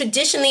Spades,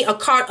 traditionally a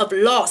card of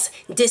loss,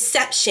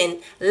 deception,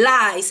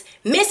 lies,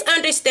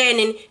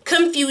 misunderstanding,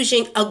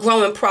 confusion, a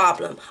growing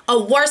problem,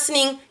 a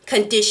worsening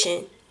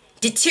condition,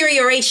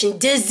 deterioration,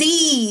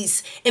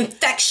 disease,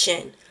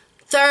 infection,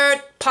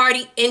 third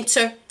party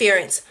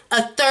interference,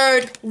 a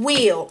third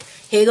wheel.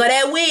 Here go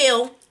that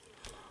wheel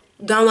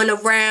going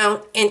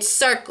around in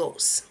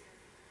circles.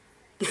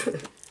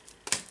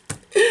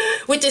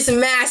 With this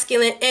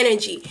masculine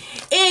energy.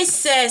 It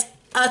says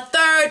a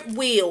third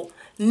wheel,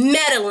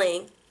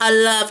 meddling, a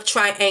love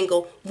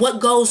triangle. What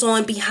goes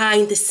on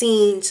behind the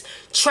scenes?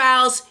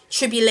 Trials,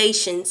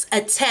 tribulations,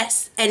 a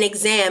test, an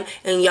exam.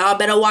 And y'all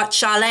better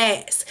watch y'all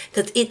ass.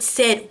 Because it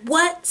said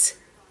what?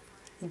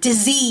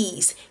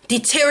 Disease,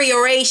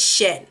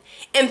 deterioration,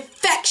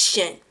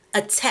 infection,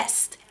 a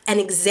test, an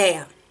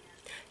exam.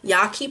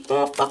 Y'all keep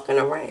on fucking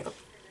around.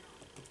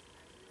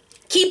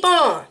 Keep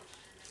on.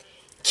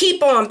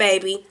 Keep on,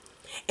 baby.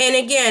 And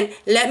again,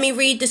 let me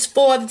read this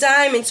Four of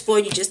Diamonds for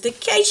you, just in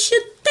case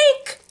you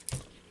think.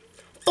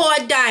 Four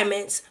of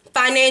Diamonds,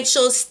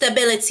 financial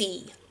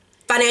stability,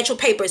 financial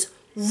papers,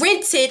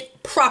 rented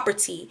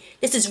property.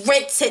 This is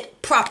rented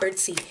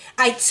property.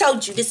 I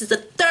told you, this is a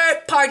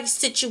third-party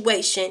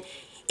situation.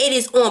 It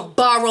is on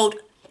borrowed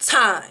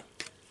time.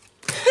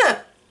 Huh.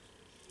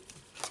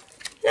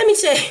 Let me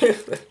tell you.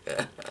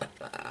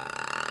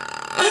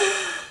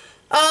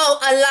 Oh,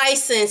 a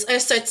license, a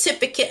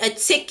certificate, a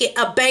ticket,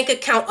 a bank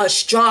account, a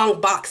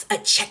strong box, a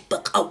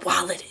checkbook, a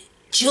wallet,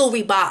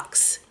 jewelry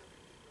box.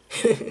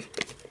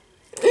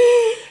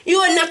 You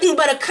are nothing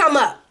but a come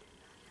up.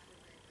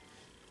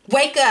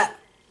 Wake up.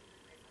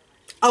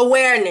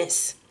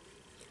 Awareness.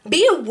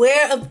 Be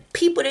aware of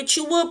people that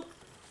you were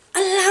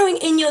allowing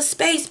in your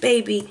space,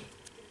 baby.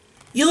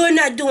 You're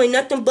not doing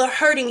nothing but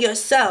hurting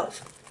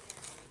yourself.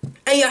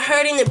 And you're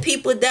hurting the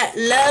people that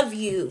love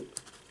you.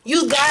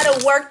 You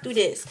gotta work through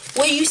this.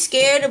 Were you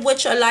scared of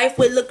what your life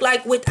would look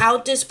like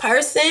without this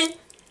person?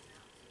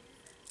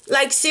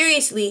 Like,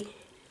 seriously,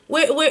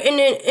 we're in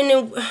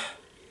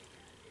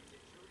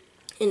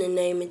the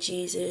name of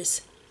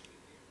Jesus.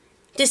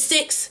 The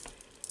Six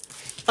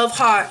of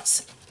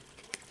Hearts.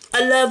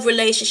 a love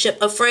relationship,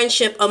 a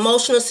friendship,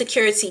 emotional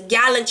security,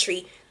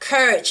 gallantry,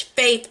 courage,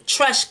 faith,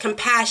 trust,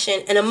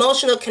 compassion, an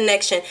emotional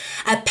connection,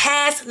 a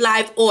past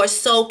life or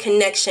soul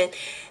connection,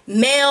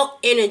 male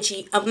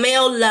energy, a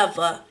male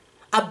lover,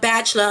 a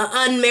bachelor,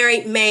 an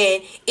unmarried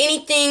man,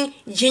 anything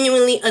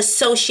genuinely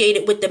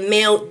associated with the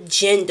male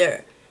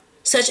gender,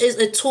 such as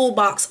a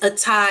toolbox, a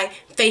tie,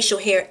 facial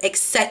hair,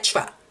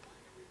 etc.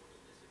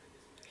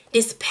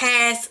 This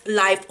past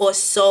life or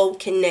soul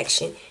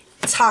connection,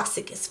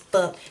 toxic as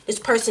fuck. This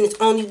person is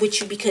only with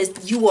you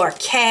because you are a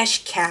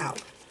cash cow.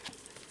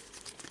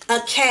 A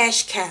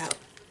cash cow.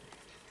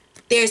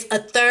 There's a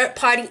third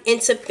party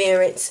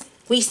interference.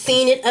 We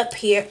seen it up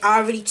here. I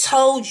already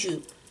told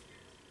you.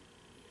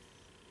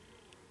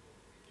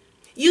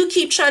 You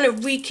keep trying to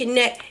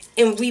reconnect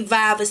and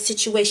revive a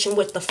situation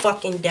with the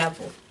fucking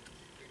devil.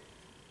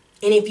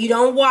 And if you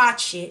don't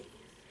watch it,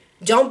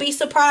 don't be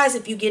surprised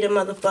if you get a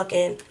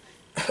motherfucking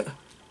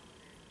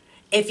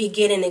if you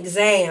get an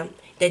exam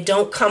that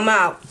don't come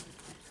out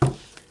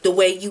the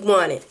way you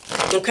want it.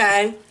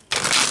 Okay?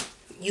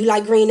 You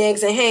like green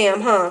eggs and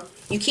ham, huh?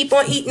 You keep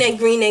on eating that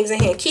green eggs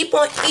and ham. Keep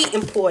on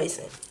eating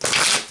poison.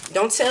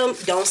 Don't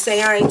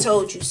say I ain't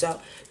told you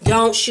so.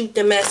 Don't shoot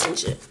the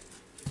messenger.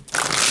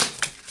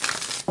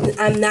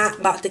 I'm not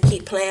about to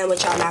keep playing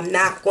with y'all. I'm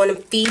not going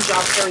to feed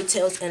y'all fairy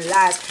tales and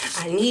lies.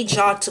 I need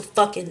y'all to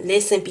fucking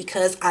listen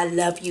because I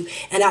love you.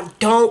 And I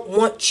don't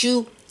want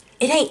you.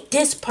 It ain't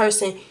this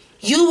person.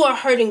 You are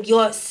hurting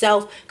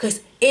yourself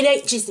because it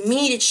ain't just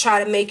me to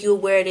try to make you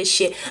aware of this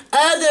shit.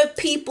 Other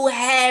people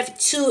have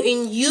too,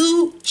 and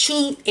you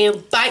chew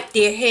and bite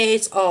their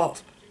heads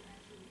off.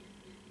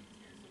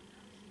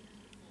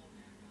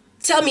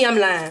 Tell me I'm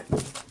lying.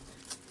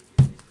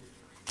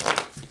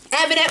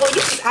 After that, or you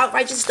just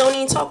outright just don't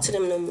even talk to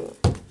them no more.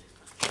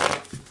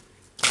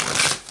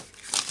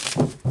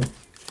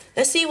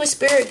 Let's see what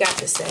Spirit got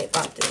to say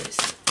about this.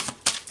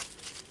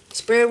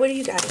 Spirit, what do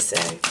you got to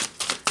say?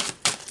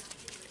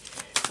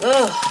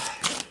 Ugh.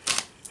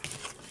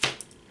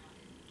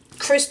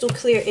 Crystal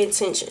clear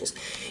intentions.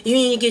 You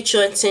need to get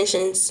your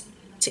intentions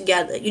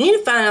together. You need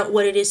to find out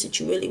what it is that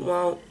you really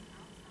want.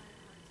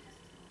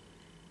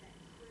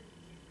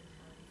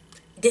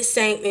 This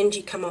same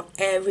energy come out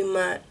every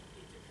month.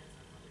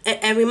 And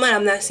every month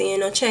I'm not seeing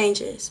no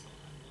changes.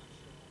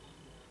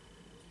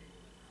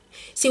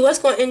 See, what's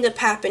going to end up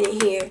happening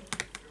here?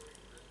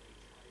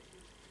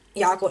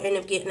 Y'all going to end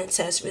up getting a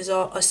test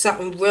result or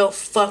something real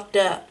fucked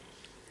up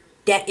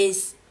that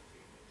is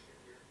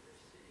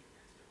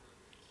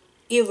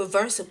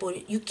irreversible,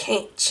 that you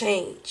can't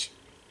change.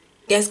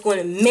 That's going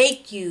to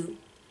make you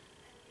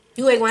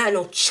ain't going to have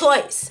no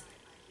choice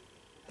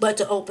but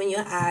to open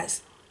your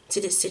eyes to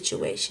this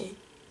situation.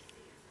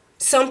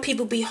 Some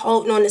people be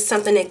holding on to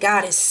something that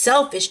God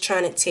Himself is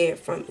trying to tear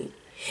from you.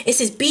 It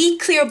says, be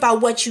clear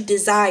about what you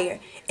desire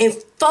and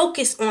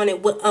focus on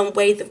it with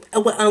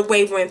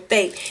unwavering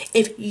faith.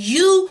 If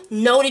you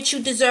know that you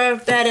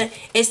deserve better,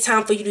 it's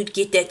time for you to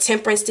get that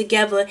temperance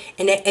together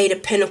and that 8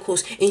 of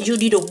Pentacles. And you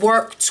need to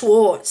work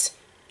towards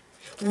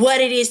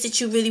what it is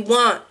that you really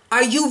want.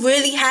 Are you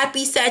really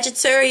happy,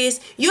 Sagittarius?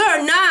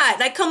 You're not.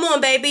 Like, come on,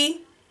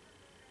 baby.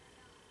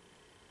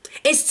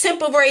 It's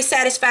temporary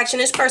satisfaction.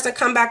 This person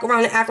come back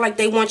around and act like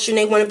they want you and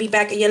they want to be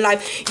back in your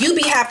life. You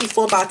be happy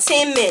for about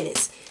 10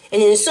 minutes.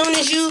 And then as soon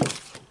as you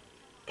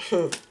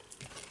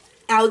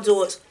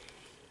outdoors,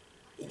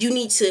 you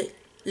need to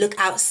look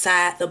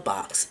outside the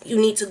box. You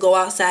need to go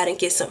outside and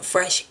get some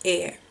fresh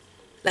air.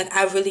 Like,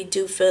 I really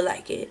do feel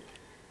like it.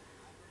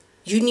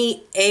 You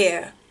need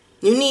air.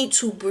 You need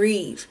to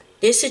breathe.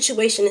 This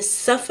situation is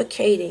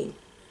suffocating.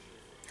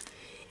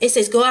 It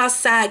says go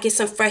outside, get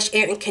some fresh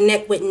air, and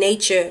connect with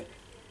nature.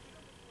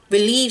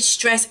 Relieve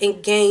stress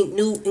and gain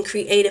new and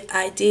creative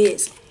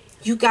ideas.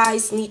 You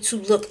guys need to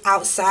look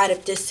outside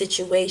of this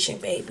situation,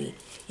 baby.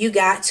 You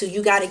got to.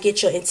 You got to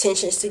get your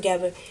intentions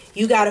together.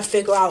 You got to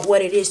figure out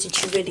what it is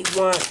that you really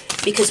want.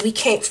 Because we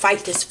can't fight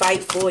this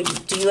fight for you.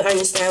 Do you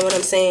understand what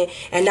I'm saying?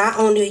 And not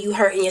only are you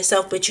hurting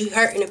yourself, but you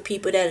hurting the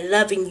people that are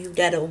loving you,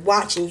 that are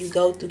watching you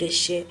go through this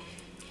shit.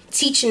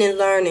 Teaching and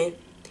learning.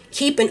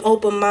 Keep an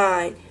open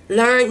mind.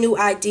 Learn new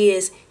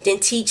ideas, then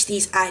teach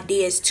these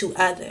ideas to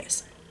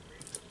others.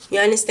 You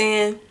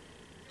understand?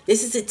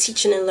 This is a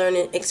teaching and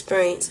learning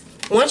experience.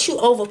 Once you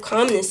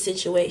overcome this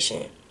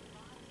situation,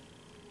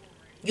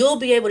 you'll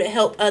be able to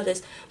help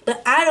others.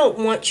 But I don't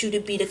want you to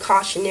be the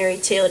cautionary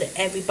tale to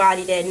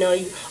everybody that know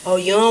you. Oh,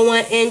 you don't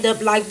want to end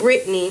up like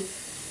Brittany.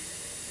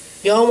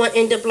 You don't want to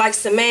end up like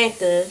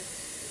Samantha.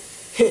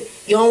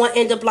 You don't want to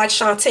end up like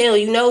Chantel.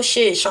 You know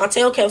shit.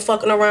 Chantel kept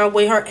fucking around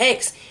with her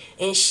ex.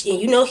 And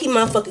you know he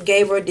motherfucker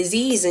gave her a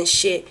disease and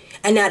shit.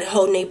 And now the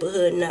whole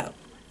neighborhood know.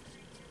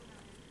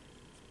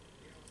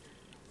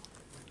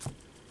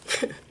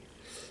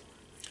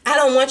 I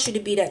don't want you to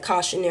be that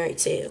cautionary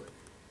tale.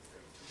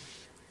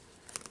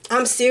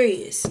 I'm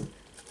serious.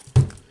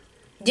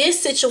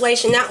 This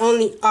situation, not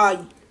only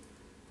are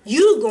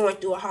you going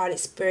through a hard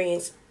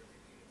experience,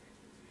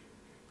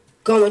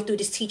 going through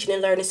this teaching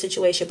and learning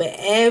situation, but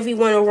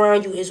everyone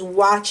around you is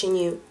watching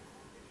you.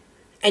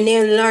 And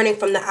they're learning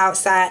from the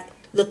outside,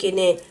 looking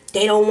in.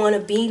 They don't want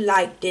to be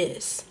like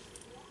this.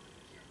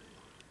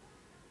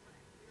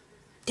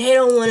 They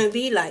don't want to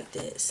be like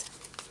this.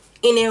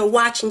 And they're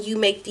watching you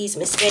make these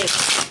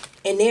mistakes.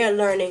 And they're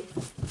learning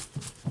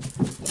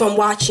from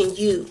watching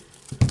you.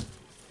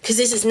 Because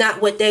this is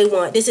not what they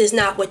want. This is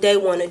not what they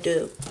want to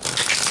do.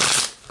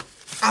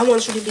 I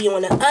want you to be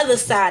on the other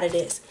side of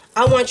this.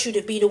 I want you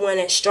to be the one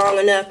that's strong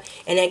enough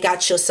and that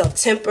got yourself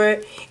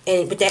tempered.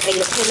 And with that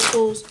 8 of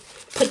Pentacles,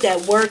 put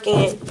that work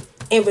in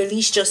and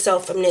release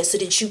yourself from this so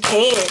that you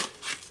can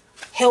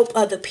help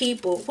other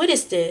people. What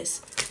is this?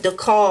 The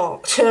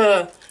call.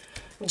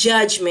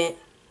 Judgment.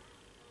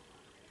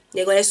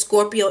 There go that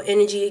Scorpio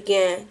energy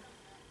again.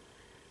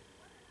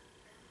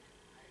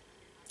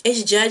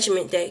 It's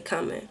Judgment Day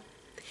coming.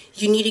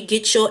 You need to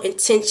get your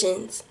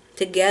intentions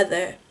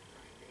together.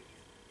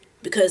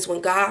 Because when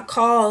God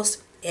calls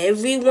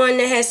everyone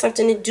that has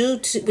something to do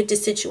with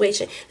this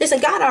situation. Listen,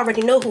 God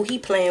already know who he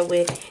playing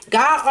with.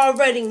 God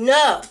already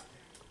know.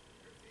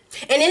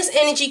 And this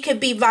energy could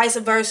be vice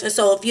versa.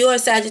 So if you're a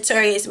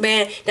Sagittarius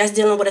man that's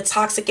dealing with a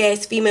toxic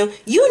ass female,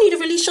 you need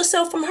to release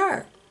yourself from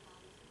her.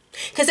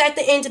 Because at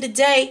the end of the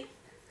day,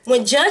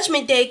 when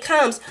Judgment Day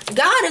comes,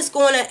 God is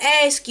going to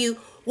ask you,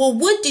 well,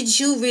 what did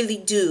you really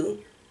do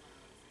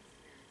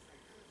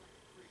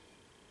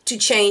to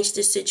change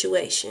the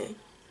situation?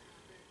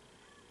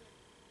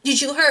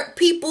 Did you hurt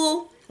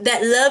people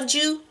that loved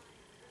you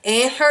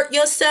and hurt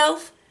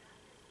yourself?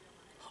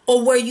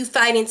 Or were you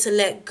fighting to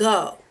let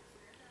go?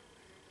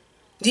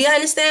 Do you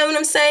understand what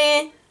I'm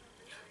saying?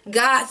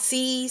 God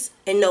sees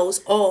and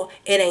knows all.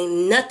 It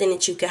ain't nothing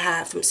that you can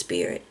hide from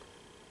spirit.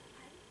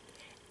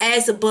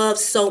 As above,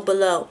 so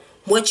below.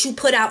 What you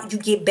put out, you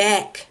get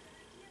back.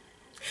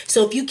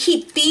 So if you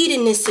keep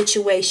feeding this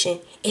situation,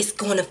 it's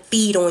going to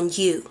feed on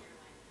you.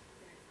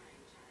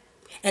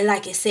 And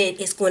like I said,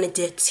 it's going to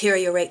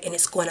deteriorate and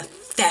it's going to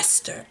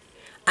fester.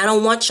 I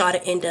don't want y'all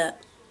to end up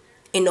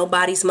in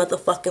nobody's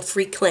motherfucking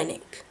free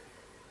clinic.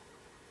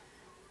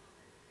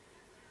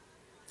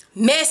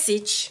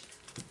 Message.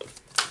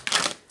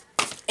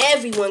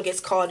 Everyone gets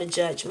called to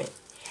judgment.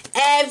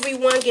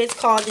 Everyone gets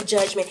called to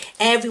judgment.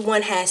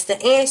 Everyone has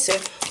to answer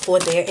for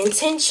their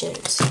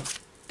intentions.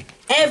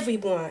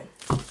 Everyone.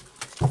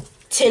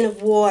 10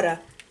 of water.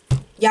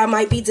 Y'all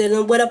might be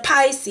dealing with a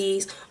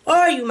Pisces.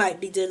 Or you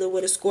might be dealing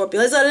with a Scorpio.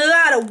 There's a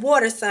lot of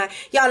water sign.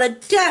 Y'all are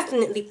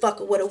definitely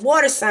fucking with a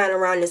water sign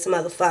around this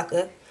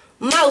motherfucker.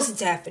 Most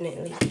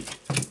definitely.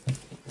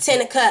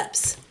 10 of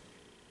Cups.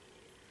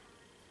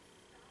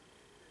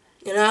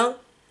 You know?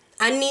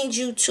 I need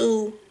you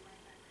to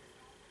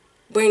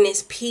bring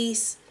this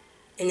peace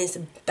and this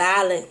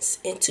balance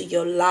into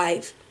your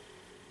life.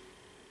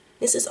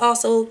 This is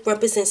also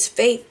represents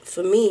faith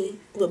for me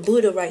with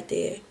Buddha right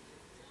there.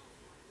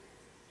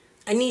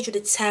 I need you to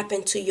tap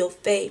into your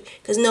faith.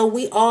 Because no,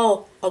 we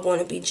all are going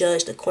to be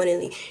judged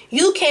accordingly.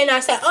 You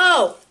cannot say,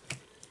 oh,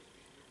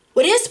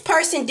 well, this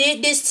person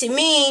did this to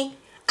me.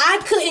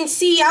 I couldn't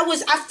see.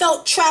 I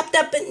felt trapped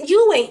up. And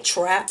you ain't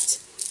trapped.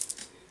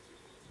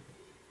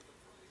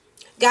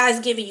 God's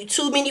giving you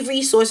too many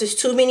resources,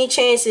 too many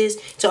chances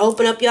to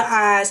open up your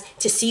eyes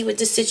to see what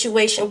the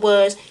situation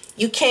was.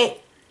 You can't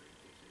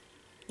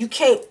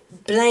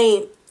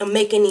blame or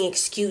make any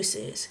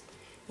excuses.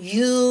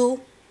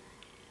 You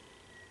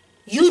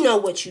know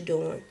what you're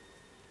doing.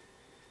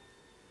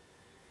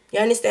 You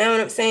understand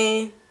what I'm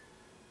saying?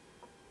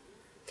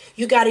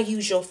 You got to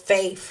use your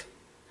faith.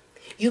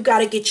 You got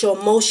to get your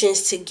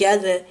emotions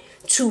together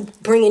to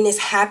bring in this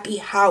happy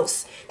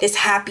house, this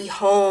happy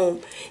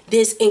home,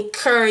 this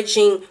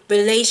encouraging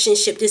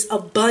relationship, this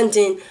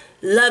abundant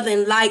love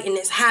and light and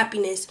this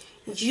happiness.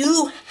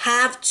 You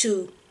have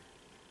to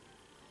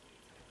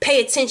pay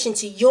attention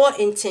to your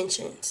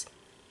intentions.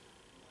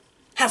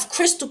 Have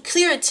crystal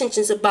clear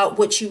intentions about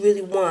what you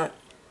really want.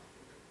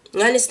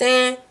 You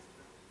understand?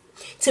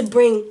 To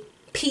bring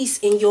peace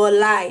in your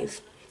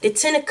life. The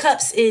 10 of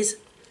Cups is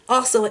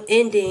also an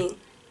ending.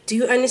 Do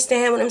you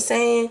understand what I'm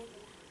saying?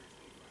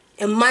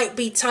 It might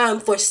be time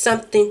for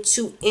something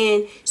to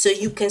end so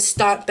you can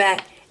start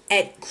back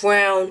at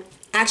ground,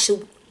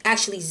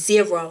 actually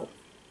zero.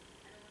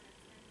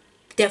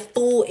 That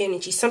full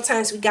energy.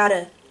 Sometimes we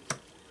gotta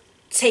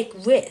take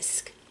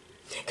risk.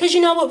 Because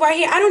you know what, right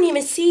here, I don't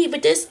even see,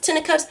 but this 10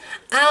 of Cups,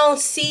 I don't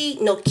see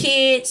no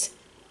kids.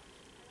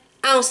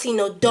 I don't see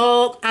no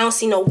dog. I don't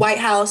see no White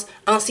House.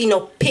 I don't see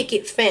no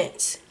picket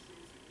fence.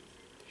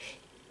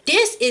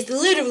 This is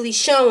literally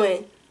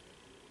showing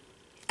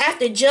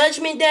after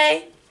Judgment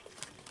Day,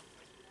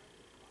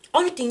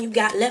 only thing you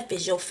got left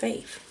is your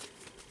faith.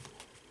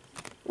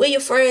 Where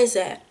your friends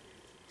at?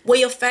 Where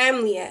your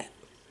family at?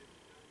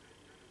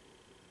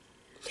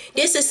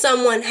 This is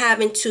someone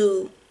having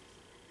to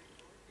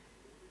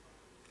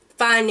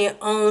find their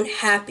own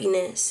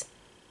happiness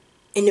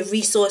in the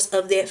resource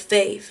of their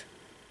faith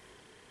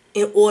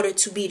in order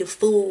to be the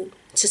fool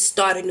to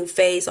start a new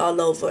phase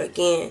all over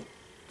again.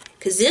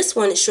 Because this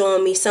one is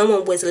showing me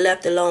someone was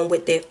left alone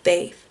with their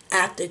faith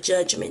after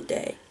Judgment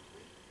Day.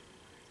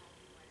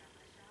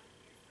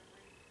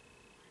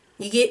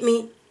 You get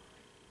me?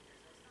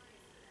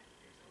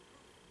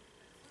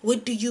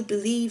 What do you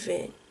believe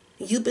in?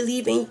 You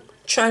believe in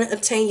trying to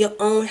obtain your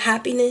own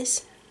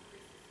happiness?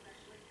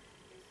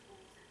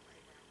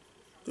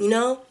 You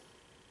know?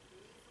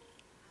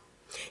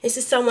 This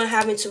is someone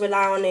having to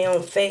rely on their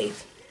own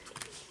faith.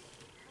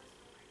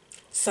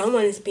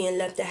 Someone is being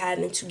left to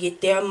having to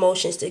get their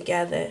emotions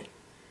together.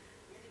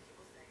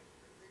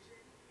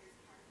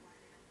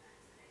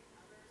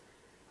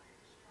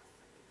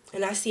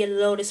 And I see a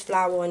lotus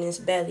flower on his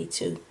belly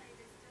too.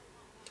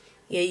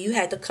 Yeah, you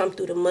had to come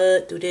through the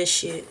mud, through this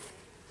shit.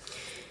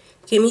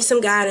 Give me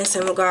some guidance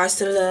in regards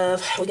to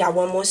love. We got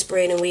one more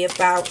spread and we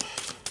about.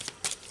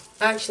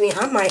 Actually,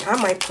 I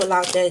might pull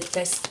out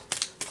that's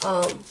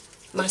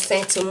my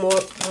Santa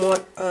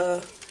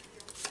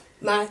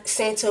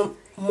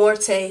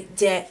Morte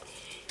deck.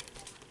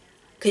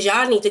 Because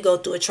y'all need to go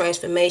through a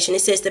transformation.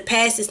 It says the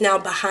past is now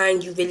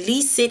behind you.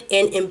 Release it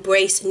and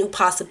embrace new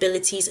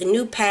possibilities. A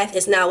new path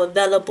is now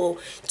available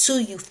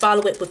to you.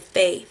 Follow it with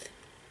faith.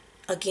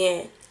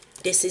 Again,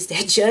 this is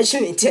that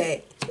judgment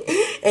day.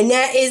 And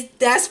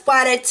that's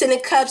why that Ten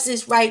of Cups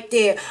is right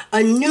there.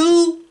 A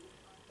new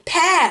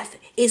path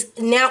is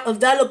now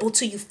available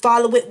to you.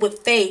 Follow it with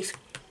faith.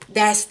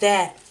 That's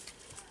that.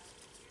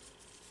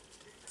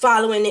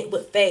 Following it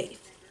with faith.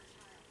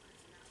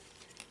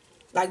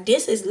 Like,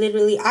 this is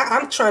literally,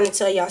 I'm trying to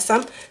tell y'all,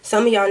 some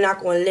of y'all not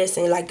going to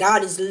listen. Like,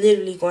 God is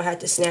literally going to have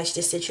to snatch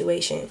this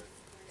situation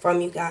from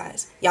you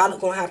guys. Y'all are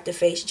going to have to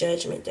face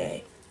judgment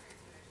day.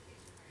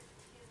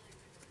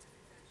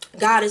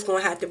 God is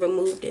going to have to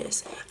remove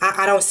this.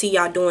 I don't see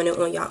y'all doing it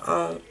on your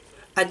own.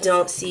 I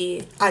don't see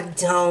it. I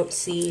don't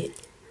see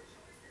it.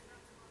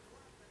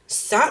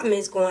 Something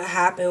is going to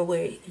happen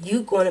where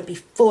you're going to be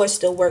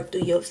forced to work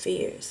through your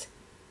fears.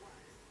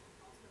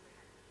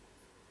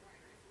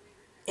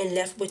 And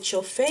left with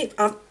your faith.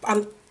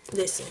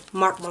 Listen,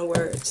 mark my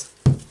words.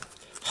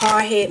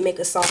 Hard head make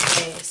a soft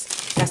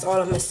ass. That's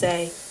all I'm going to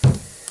say.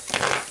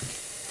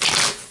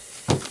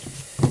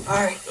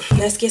 Alright,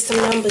 let's get some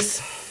numbers.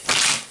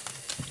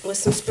 With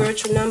some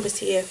spiritual numbers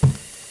here.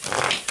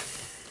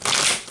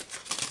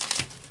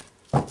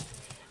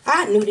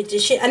 I knew that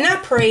this shit, and I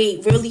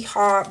prayed really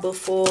hard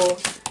before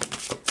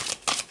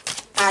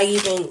I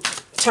even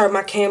turned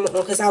my camera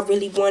on, because I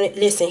really wanted,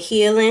 listen,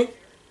 healing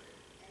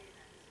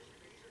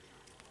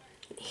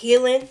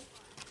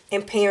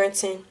and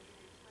parenting.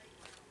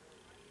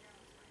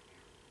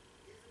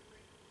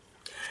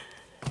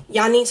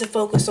 Y'all need to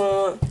focus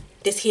on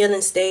this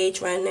healing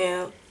stage right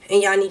now,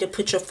 and y'all need to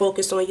put your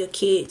focus on your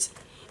kids,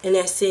 and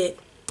that's it.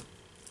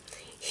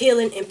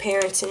 Healing and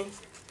parenting.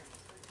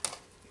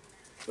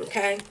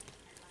 Okay?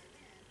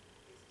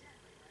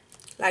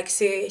 Like,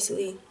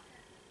 seriously.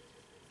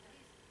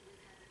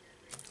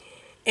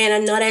 And I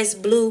know that's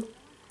blue.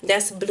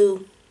 That's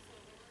blue.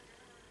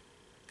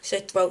 It's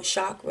your throat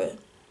chakra.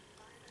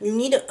 You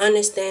need to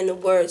understand the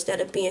words that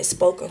are being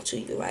spoken to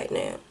you right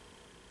now.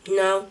 You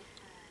know?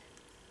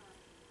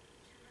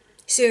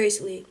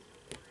 Seriously.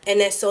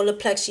 And that solar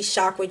plexus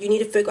chakra, you need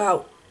to figure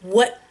out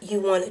what you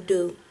want to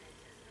do.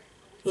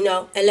 You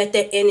know? And let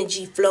that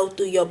energy flow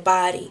through your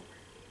body.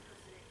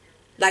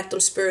 Like them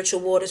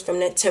spiritual waters from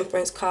that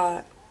temperance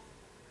card.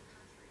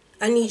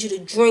 I need you to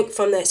drink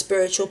from that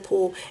spiritual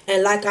pool.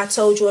 And like I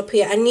told you up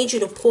here, I need you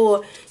to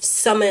pour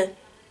some of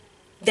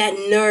that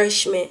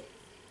nourishment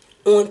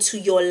onto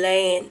your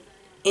land,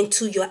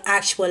 into your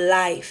actual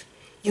life.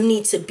 You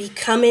need to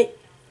become it.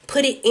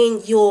 Put it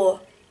in your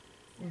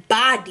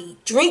body.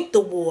 Drink the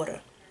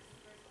water.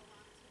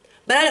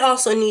 But I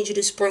also need you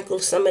to sprinkle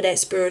some of that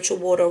spiritual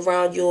water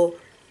around your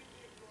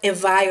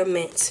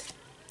environment.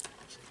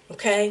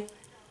 Okay?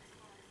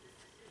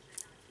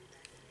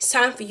 It's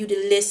time for you to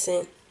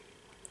listen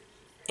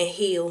and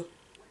heal.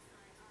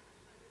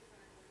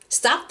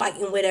 Stop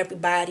fighting with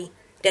everybody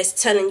that's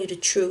telling you the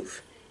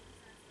truth.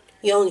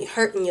 You're only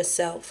hurting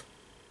yourself.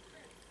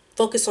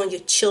 Focus on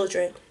your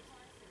children.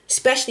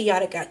 Especially y'all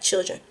that got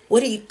children.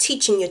 What are you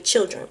teaching your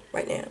children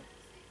right now?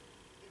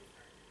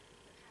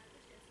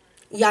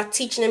 Y'all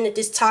teaching them that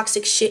this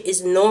toxic shit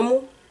is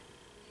normal?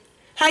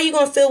 How you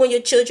gonna feel when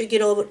your children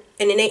get over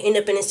and then they end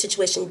up in a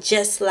situation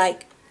just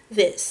like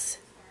this?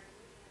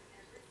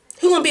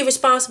 Who gonna be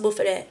responsible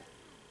for that?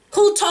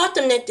 Who taught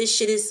them that this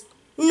shit is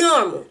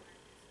normal?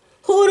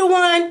 Who the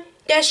one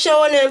that's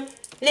showing them,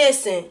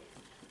 listen,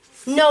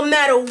 no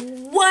matter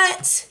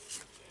what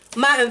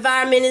my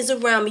environment is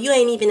around me, you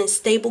ain't even in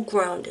stable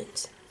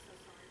groundings.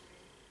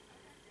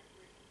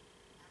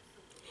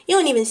 You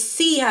don't even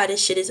see how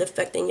this shit is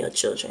affecting your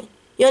children.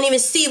 You don't even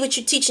see what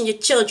you're teaching your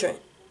children.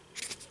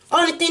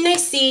 Only thing they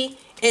see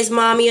is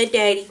mommy or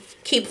daddy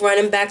keep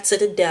running back to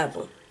the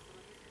devil.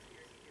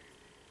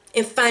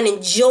 And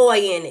finding joy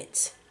in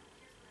it.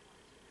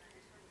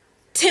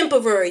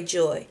 Temporary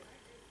joy.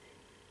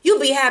 You'll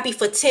be happy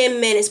for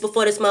 10 minutes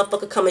before this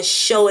motherfucker come and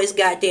show his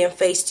goddamn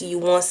face to you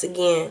once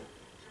again.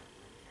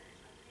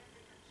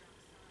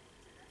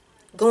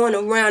 Going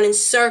around in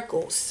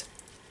circles.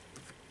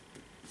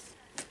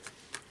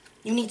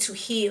 You need to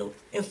heal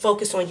and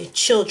focus on your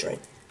children.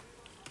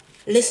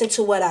 Listen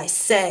to what I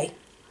say.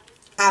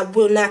 I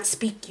will not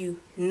speak you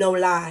no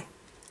lie.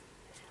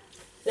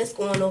 let's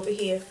go on over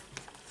here.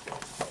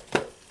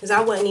 Because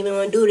I wasn't even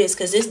going to do this.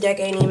 Because this deck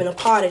ain't even a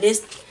part of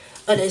this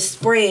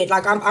spread.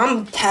 Like,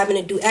 I'm having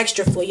to do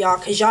extra for y'all.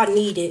 Because y'all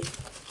need it.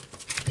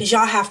 Because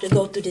y'all have to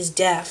go through this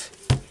death.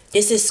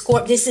 This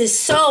is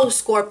so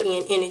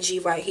Scorpion energy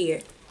right here.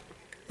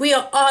 We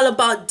are all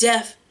about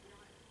death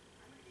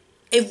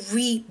and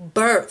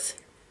rebirth.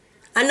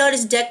 I know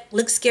this deck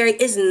looks scary.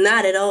 It's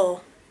not at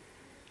all.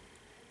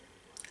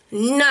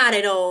 Not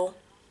at all.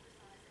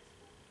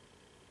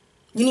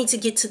 You need to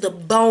get to the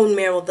bone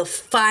marrow, the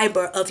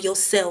fiber of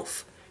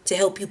yourself to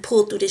help you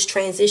pull through this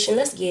transition.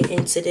 Let's get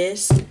into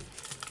this.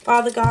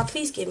 Father God,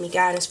 please give me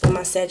guidance for my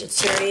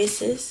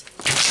Sagittariuses.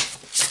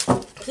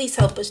 Please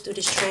help us through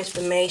this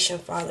transformation,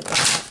 Father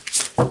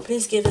God.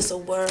 Please give us a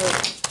word.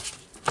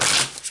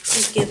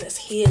 Please give us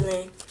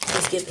healing.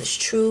 Please give us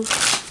truth.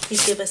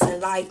 Please give us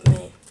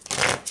enlightenment.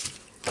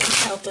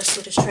 Please help us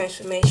through this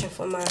transformation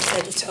for my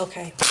Sagittarius.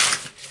 Okay.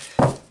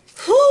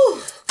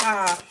 Whew,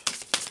 God.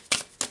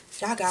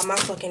 Y'all got my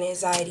fucking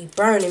anxiety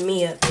burning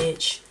me up,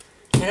 bitch.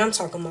 And I'm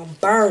talking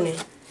about burning.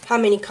 How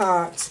many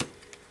cards?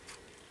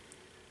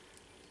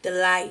 The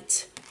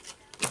light.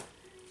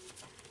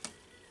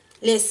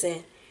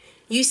 Listen.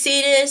 You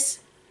see this?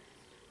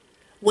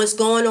 What's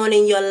going on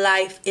in your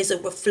life is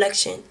a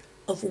reflection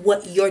of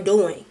what you're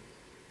doing.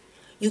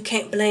 You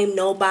can't blame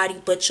nobody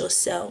but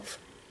yourself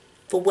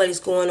for what is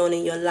going on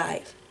in your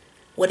life.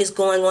 What is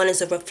going on is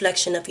a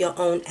reflection of your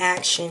own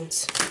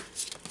actions.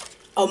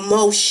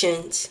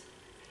 Emotions.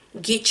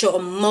 Get your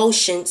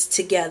emotions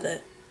together.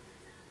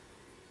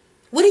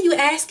 What are you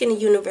asking the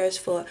universe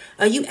for?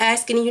 Are you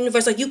asking the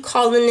universe? Are you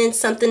calling in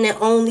something that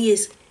only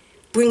is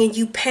bringing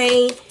you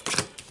pain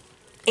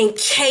and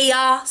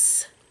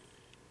chaos?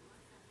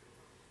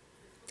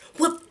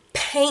 What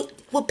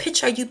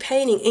picture are you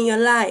painting in your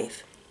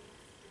life?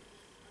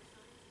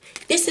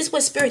 This is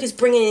what Spirit is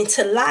bringing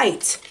into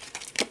light.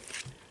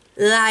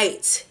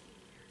 Light.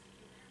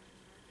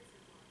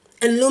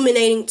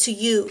 Illuminating to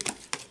you.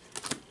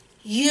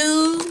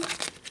 You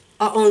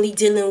are only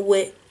dealing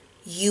with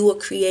you are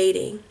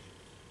creating.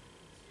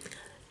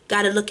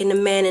 Gotta look in the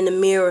man in the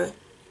mirror.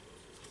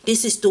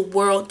 This is the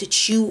world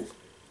that you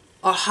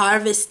are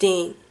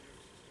harvesting.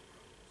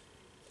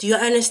 Do you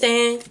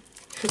understand?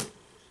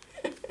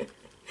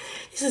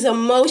 This is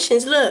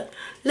emotions. Look,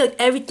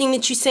 everything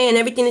that you're saying,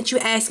 everything that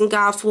you're asking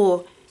God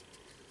for.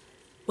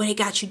 What they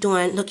got you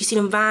doing? Look, you see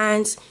them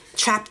vines?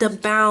 Trapped up,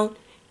 bound.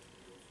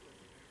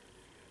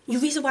 The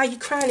reason why you're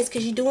crying is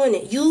because you're doing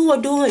it. You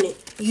are doing it.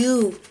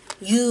 You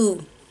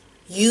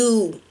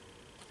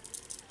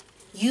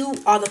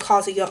are the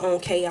cause of your own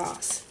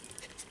chaos.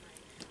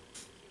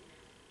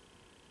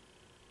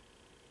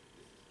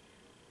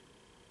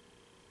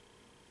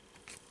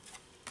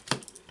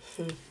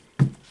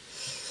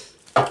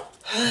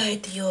 Ay,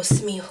 Dios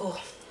mío.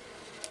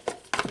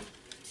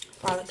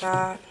 Father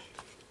God,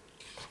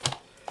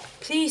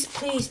 please,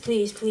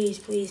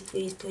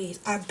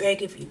 I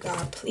beg of you,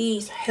 God,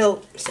 please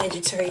help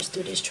Sagittarius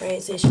through this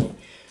transition.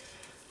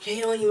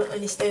 They don't even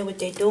understand what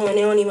they're doing.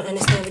 They don't even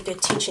understand what they're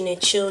teaching their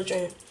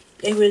children.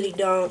 They really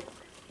don't.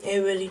 They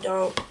really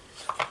don't.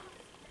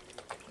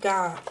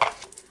 God,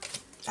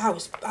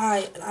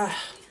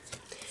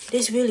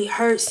 this really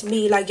hurts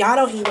me. Like, y'all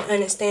don't even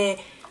understand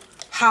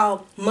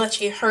how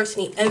much it hurts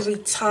me every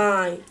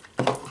time.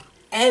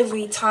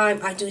 Every time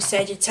I do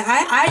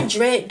Sagittarius. I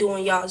dread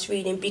doing y'all's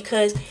reading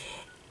because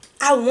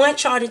I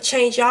want y'all to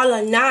change. You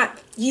are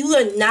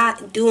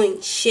not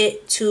doing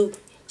shit to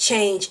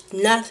change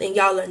nothing.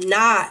 Y'all are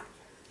not.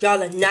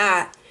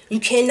 You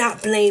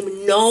cannot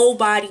blame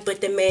nobody but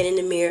the man in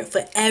the mirror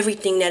for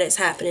everything that is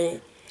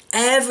happening.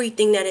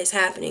 Everything that is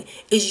happening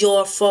is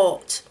your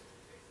fault.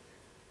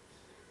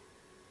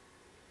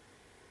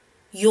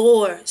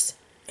 Yours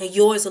and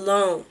yours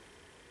alone.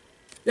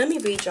 Let me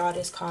read y'all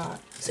this card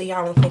so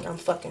y'all don't think I'm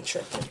fucking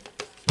tripping.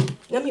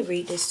 Let me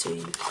read this to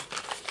you.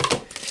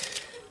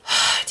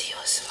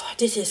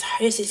 This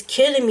is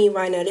killing me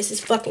right now. This is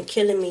fucking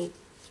killing me.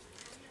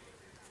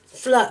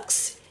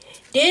 Flux.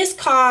 This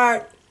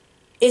card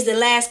is the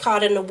last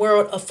card in the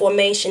world of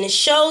formation. It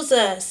shows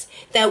us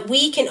that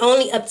we can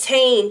only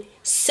obtain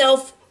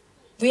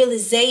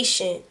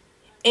self-realization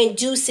and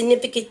do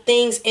significant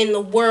things in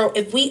the world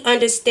if we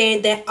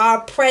understand that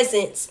our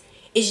presence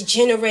is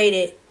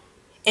generated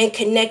and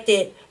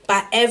connected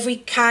by every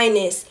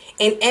kindness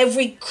and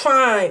every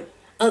crime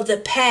of the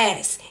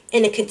past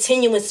in a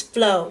continuous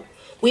flow.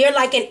 We are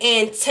like an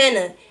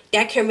antenna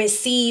that can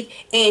receive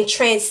and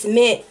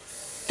transmit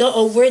the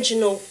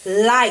original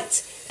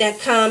light that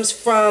comes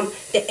from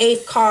the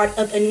 8th card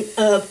of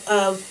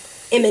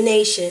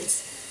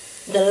emanations.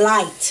 The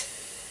light.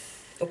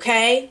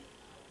 Okay?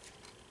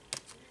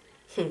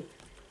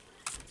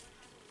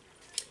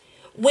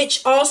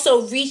 Which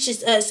also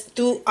reaches us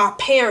through our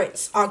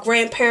parents, our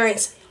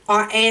grandparents,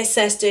 our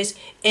ancestors,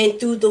 and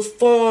through the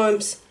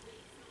forms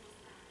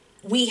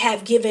we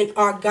have given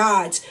our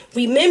gods.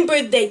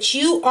 Remember that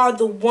you are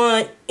the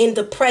one in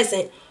the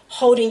present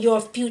holding your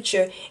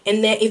future,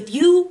 and that if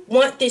you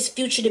want this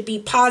future to be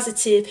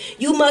positive,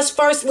 you must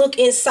first look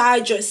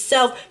inside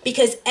yourself,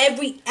 because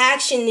every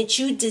action that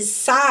you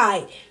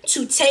decide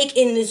to take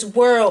in this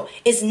world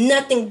is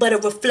nothing but a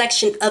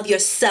reflection of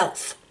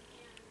yourself.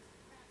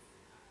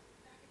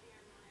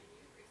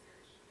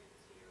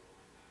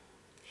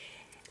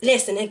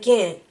 Listen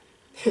again.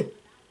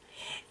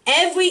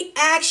 Every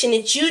action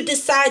that you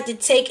decide to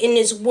take in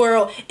this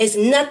world is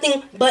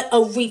nothing but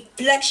a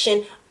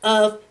reflection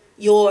of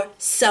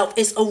yourself.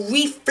 It's a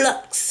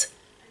reflux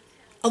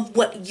of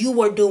what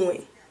you are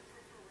doing.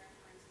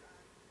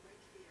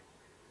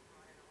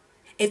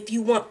 If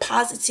you want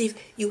positive,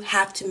 you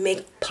have to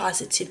make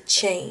positive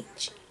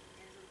change.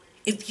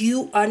 If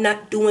you are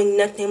not doing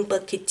nothing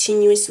but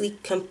continuously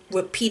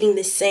repeating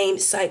the same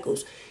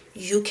cycles,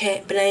 you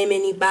can't blame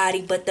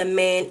anybody but the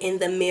man in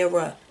the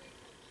mirror.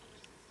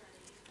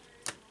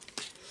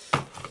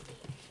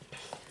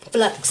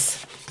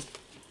 Flux.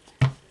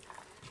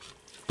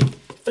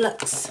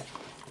 Flux.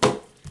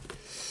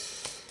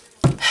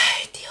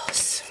 Ay,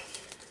 Dios.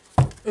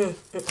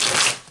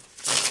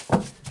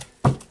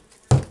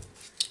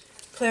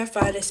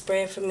 Clarify this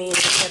spread for me and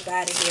get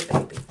out of here,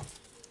 baby.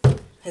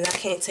 Because I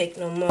can't take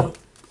no more.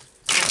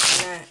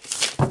 I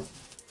cannot.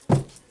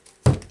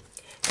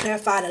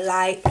 Clarify the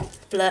light,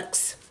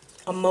 flux,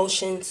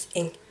 emotions,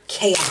 and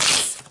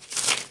chaos.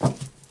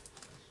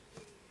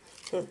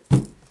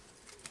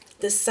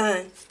 The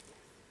sun.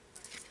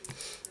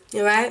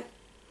 Alright?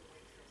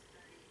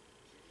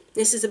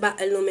 This is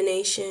about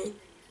illumination.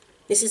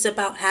 This is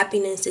about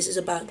happiness. This is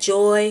about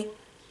joy.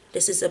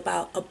 This is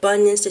about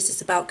abundance. This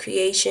is about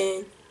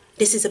creation.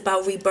 This is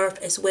about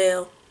rebirth as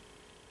well.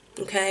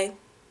 Okay?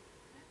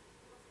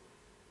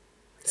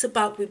 It's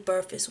about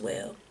rebirth as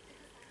well.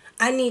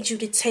 I need you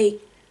to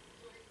take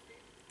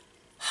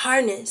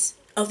harness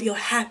of your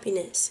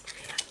happiness.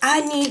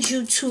 I need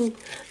you to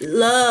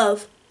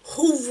love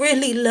who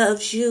really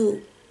loves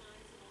you.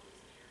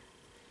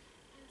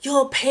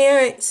 Your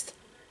parents,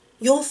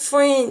 your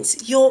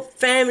friends, your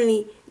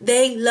family,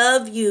 they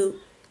love you.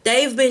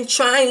 They've been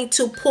trying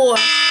to pour.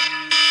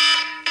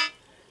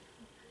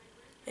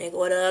 And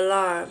go the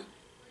alarm.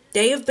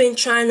 They have been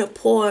trying to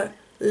pour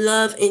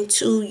love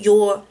into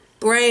your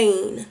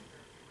brain.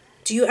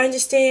 Do you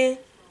understand?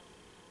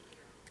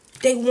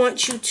 They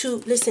want you to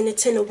listen to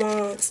Ten of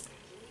Wands.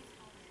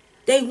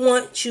 They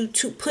want you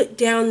to put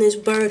down this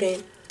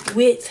burden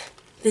with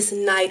this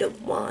Knight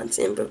of Wands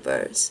in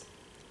reverse.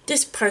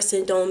 This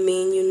person don't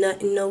mean you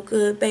nothing no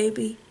good,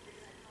 baby.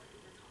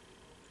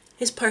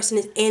 This person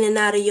is in and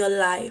out of your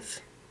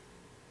life.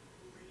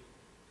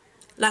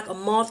 Like a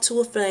moth to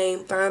a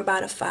flame burned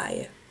by the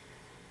fire.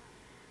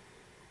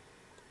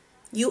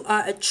 You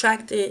are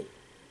attracted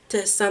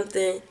to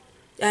something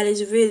that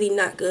is really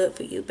not good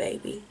for you,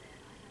 baby.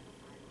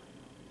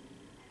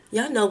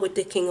 Y'all know what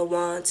the King of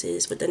Wands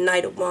is, what the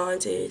Knight of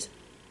Wands is.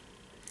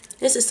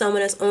 This is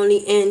someone that's only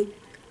in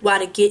while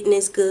the getting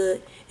is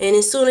good. And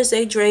as soon as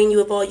they drain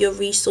you of all your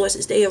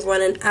resources, they are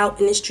running out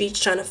in the streets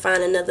trying to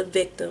find another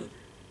victim.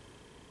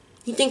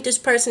 You think this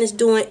person is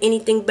doing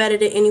anything better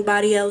than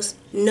anybody else?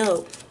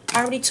 No.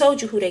 I already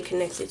told you who they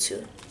connected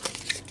to.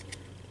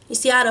 You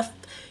see how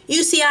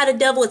the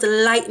devil is a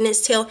light in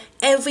his tail?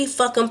 Every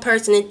fucking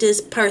person that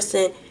this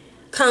person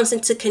comes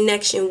into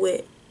connection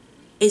with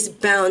is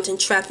bound and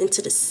trapped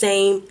into the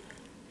same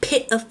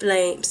pit of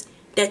flames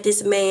that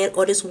this man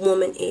or this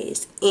woman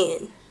is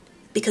in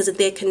because of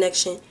their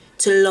connection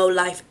to low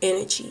life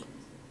energy.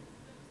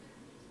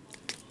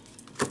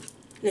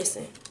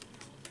 Listen,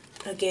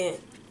 again,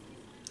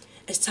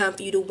 it's time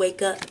for you to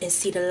wake up and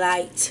see the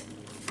light.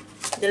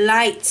 The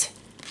light.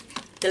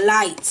 The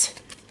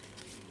light.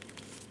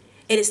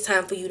 It is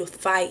time for you to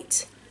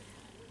fight.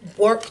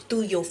 Work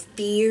through your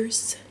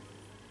fears.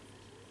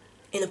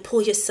 And to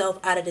pull yourself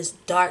out of this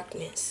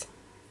darkness.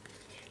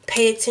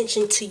 Pay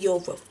attention to your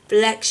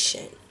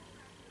reflection.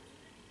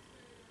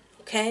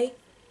 Okay?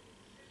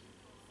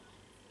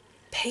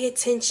 Pay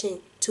attention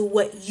to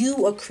what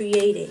you are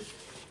creating.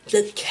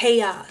 The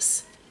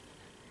chaos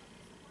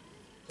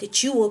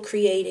that you are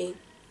creating.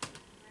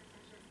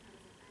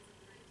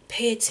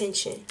 Pay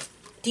attention.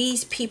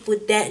 These people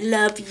that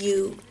love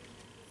you.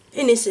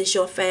 And this is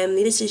your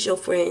family. This is your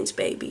friends,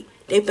 baby.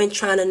 They've been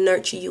trying to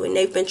nurture you. And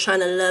they've been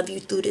trying to love you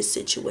through this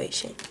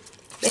situation.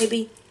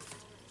 Baby,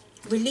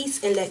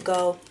 release and let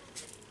go.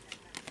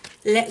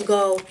 Let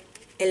go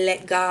and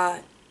let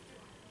God.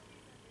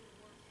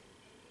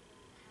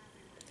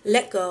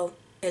 Let go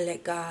and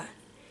let God.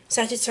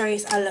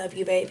 Sagittarius, I love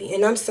you, baby.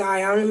 And I'm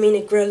sorry, I don't mean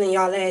to grill in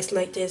y'all ass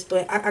like this,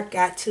 but I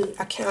got to.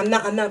 I can't. I'm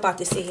not about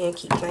to sit here and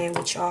keep playing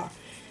with y'all.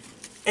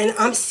 And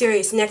I'm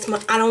serious. Next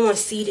month, I don't want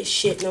to see this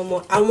shit no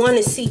more. I want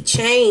to see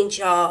change,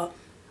 y'all.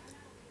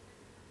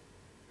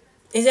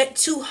 Is that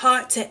too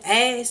hard to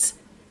ask?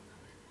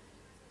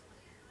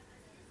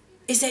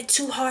 Is that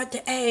too hard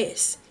to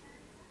ask?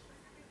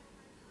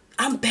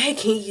 I'm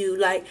begging you.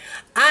 Like,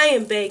 I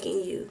am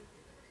begging you.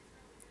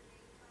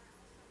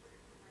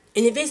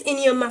 And if it's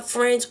any of my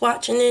friends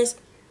watching this,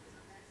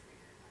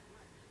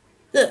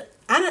 look,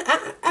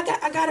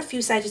 I got a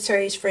few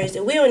Sagittarius friends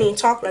that we don't even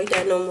talk like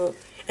that no more.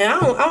 And I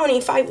don't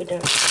even fight with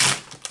them.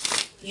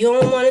 You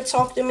don't want to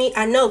talk to me?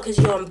 I know, because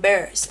you're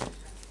embarrassed.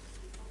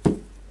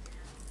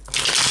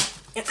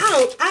 And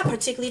I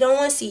particularly don't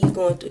want to see you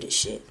going through this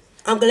shit.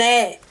 I'm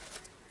glad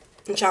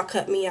that y'all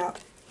cut me out.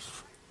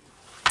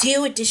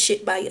 Deal with this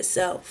shit by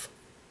yourself.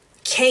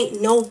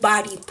 Can't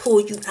nobody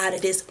pull you out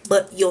of this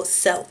but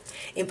yourself.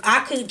 If I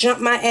could jump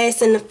my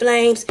ass in the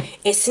flames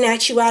and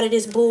snatch you out of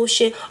this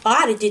bullshit,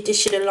 I'd have did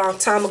this shit a long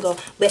time ago.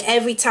 But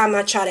every time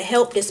I try to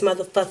help this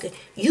motherfucker,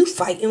 you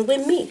fighting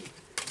with me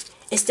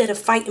instead of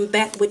fighting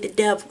back with the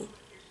devil.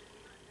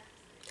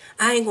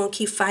 I ain't gonna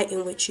keep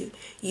fighting with you.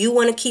 You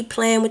wanna keep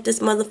playing with this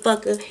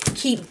motherfucker,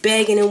 keep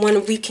begging and wanna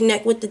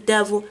reconnect with the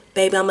devil,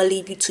 baby, I'm gonna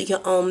leave you to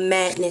your own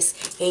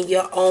madness and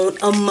your own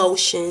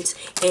emotions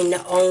and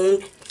the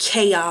own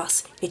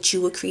chaos that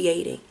you were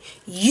creating.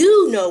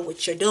 You know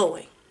what you're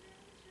doing.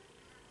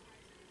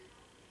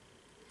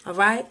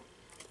 Alright?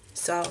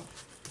 So,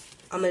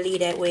 I'm gonna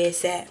leave that where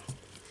it's at.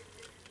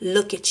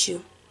 Look at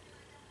you.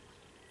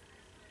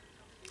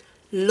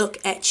 Look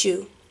at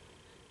you.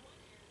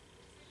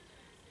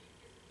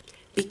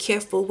 Be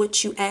careful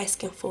what you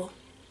asking for.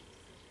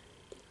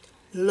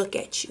 Look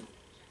at you.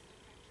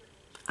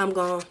 I'm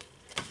gone.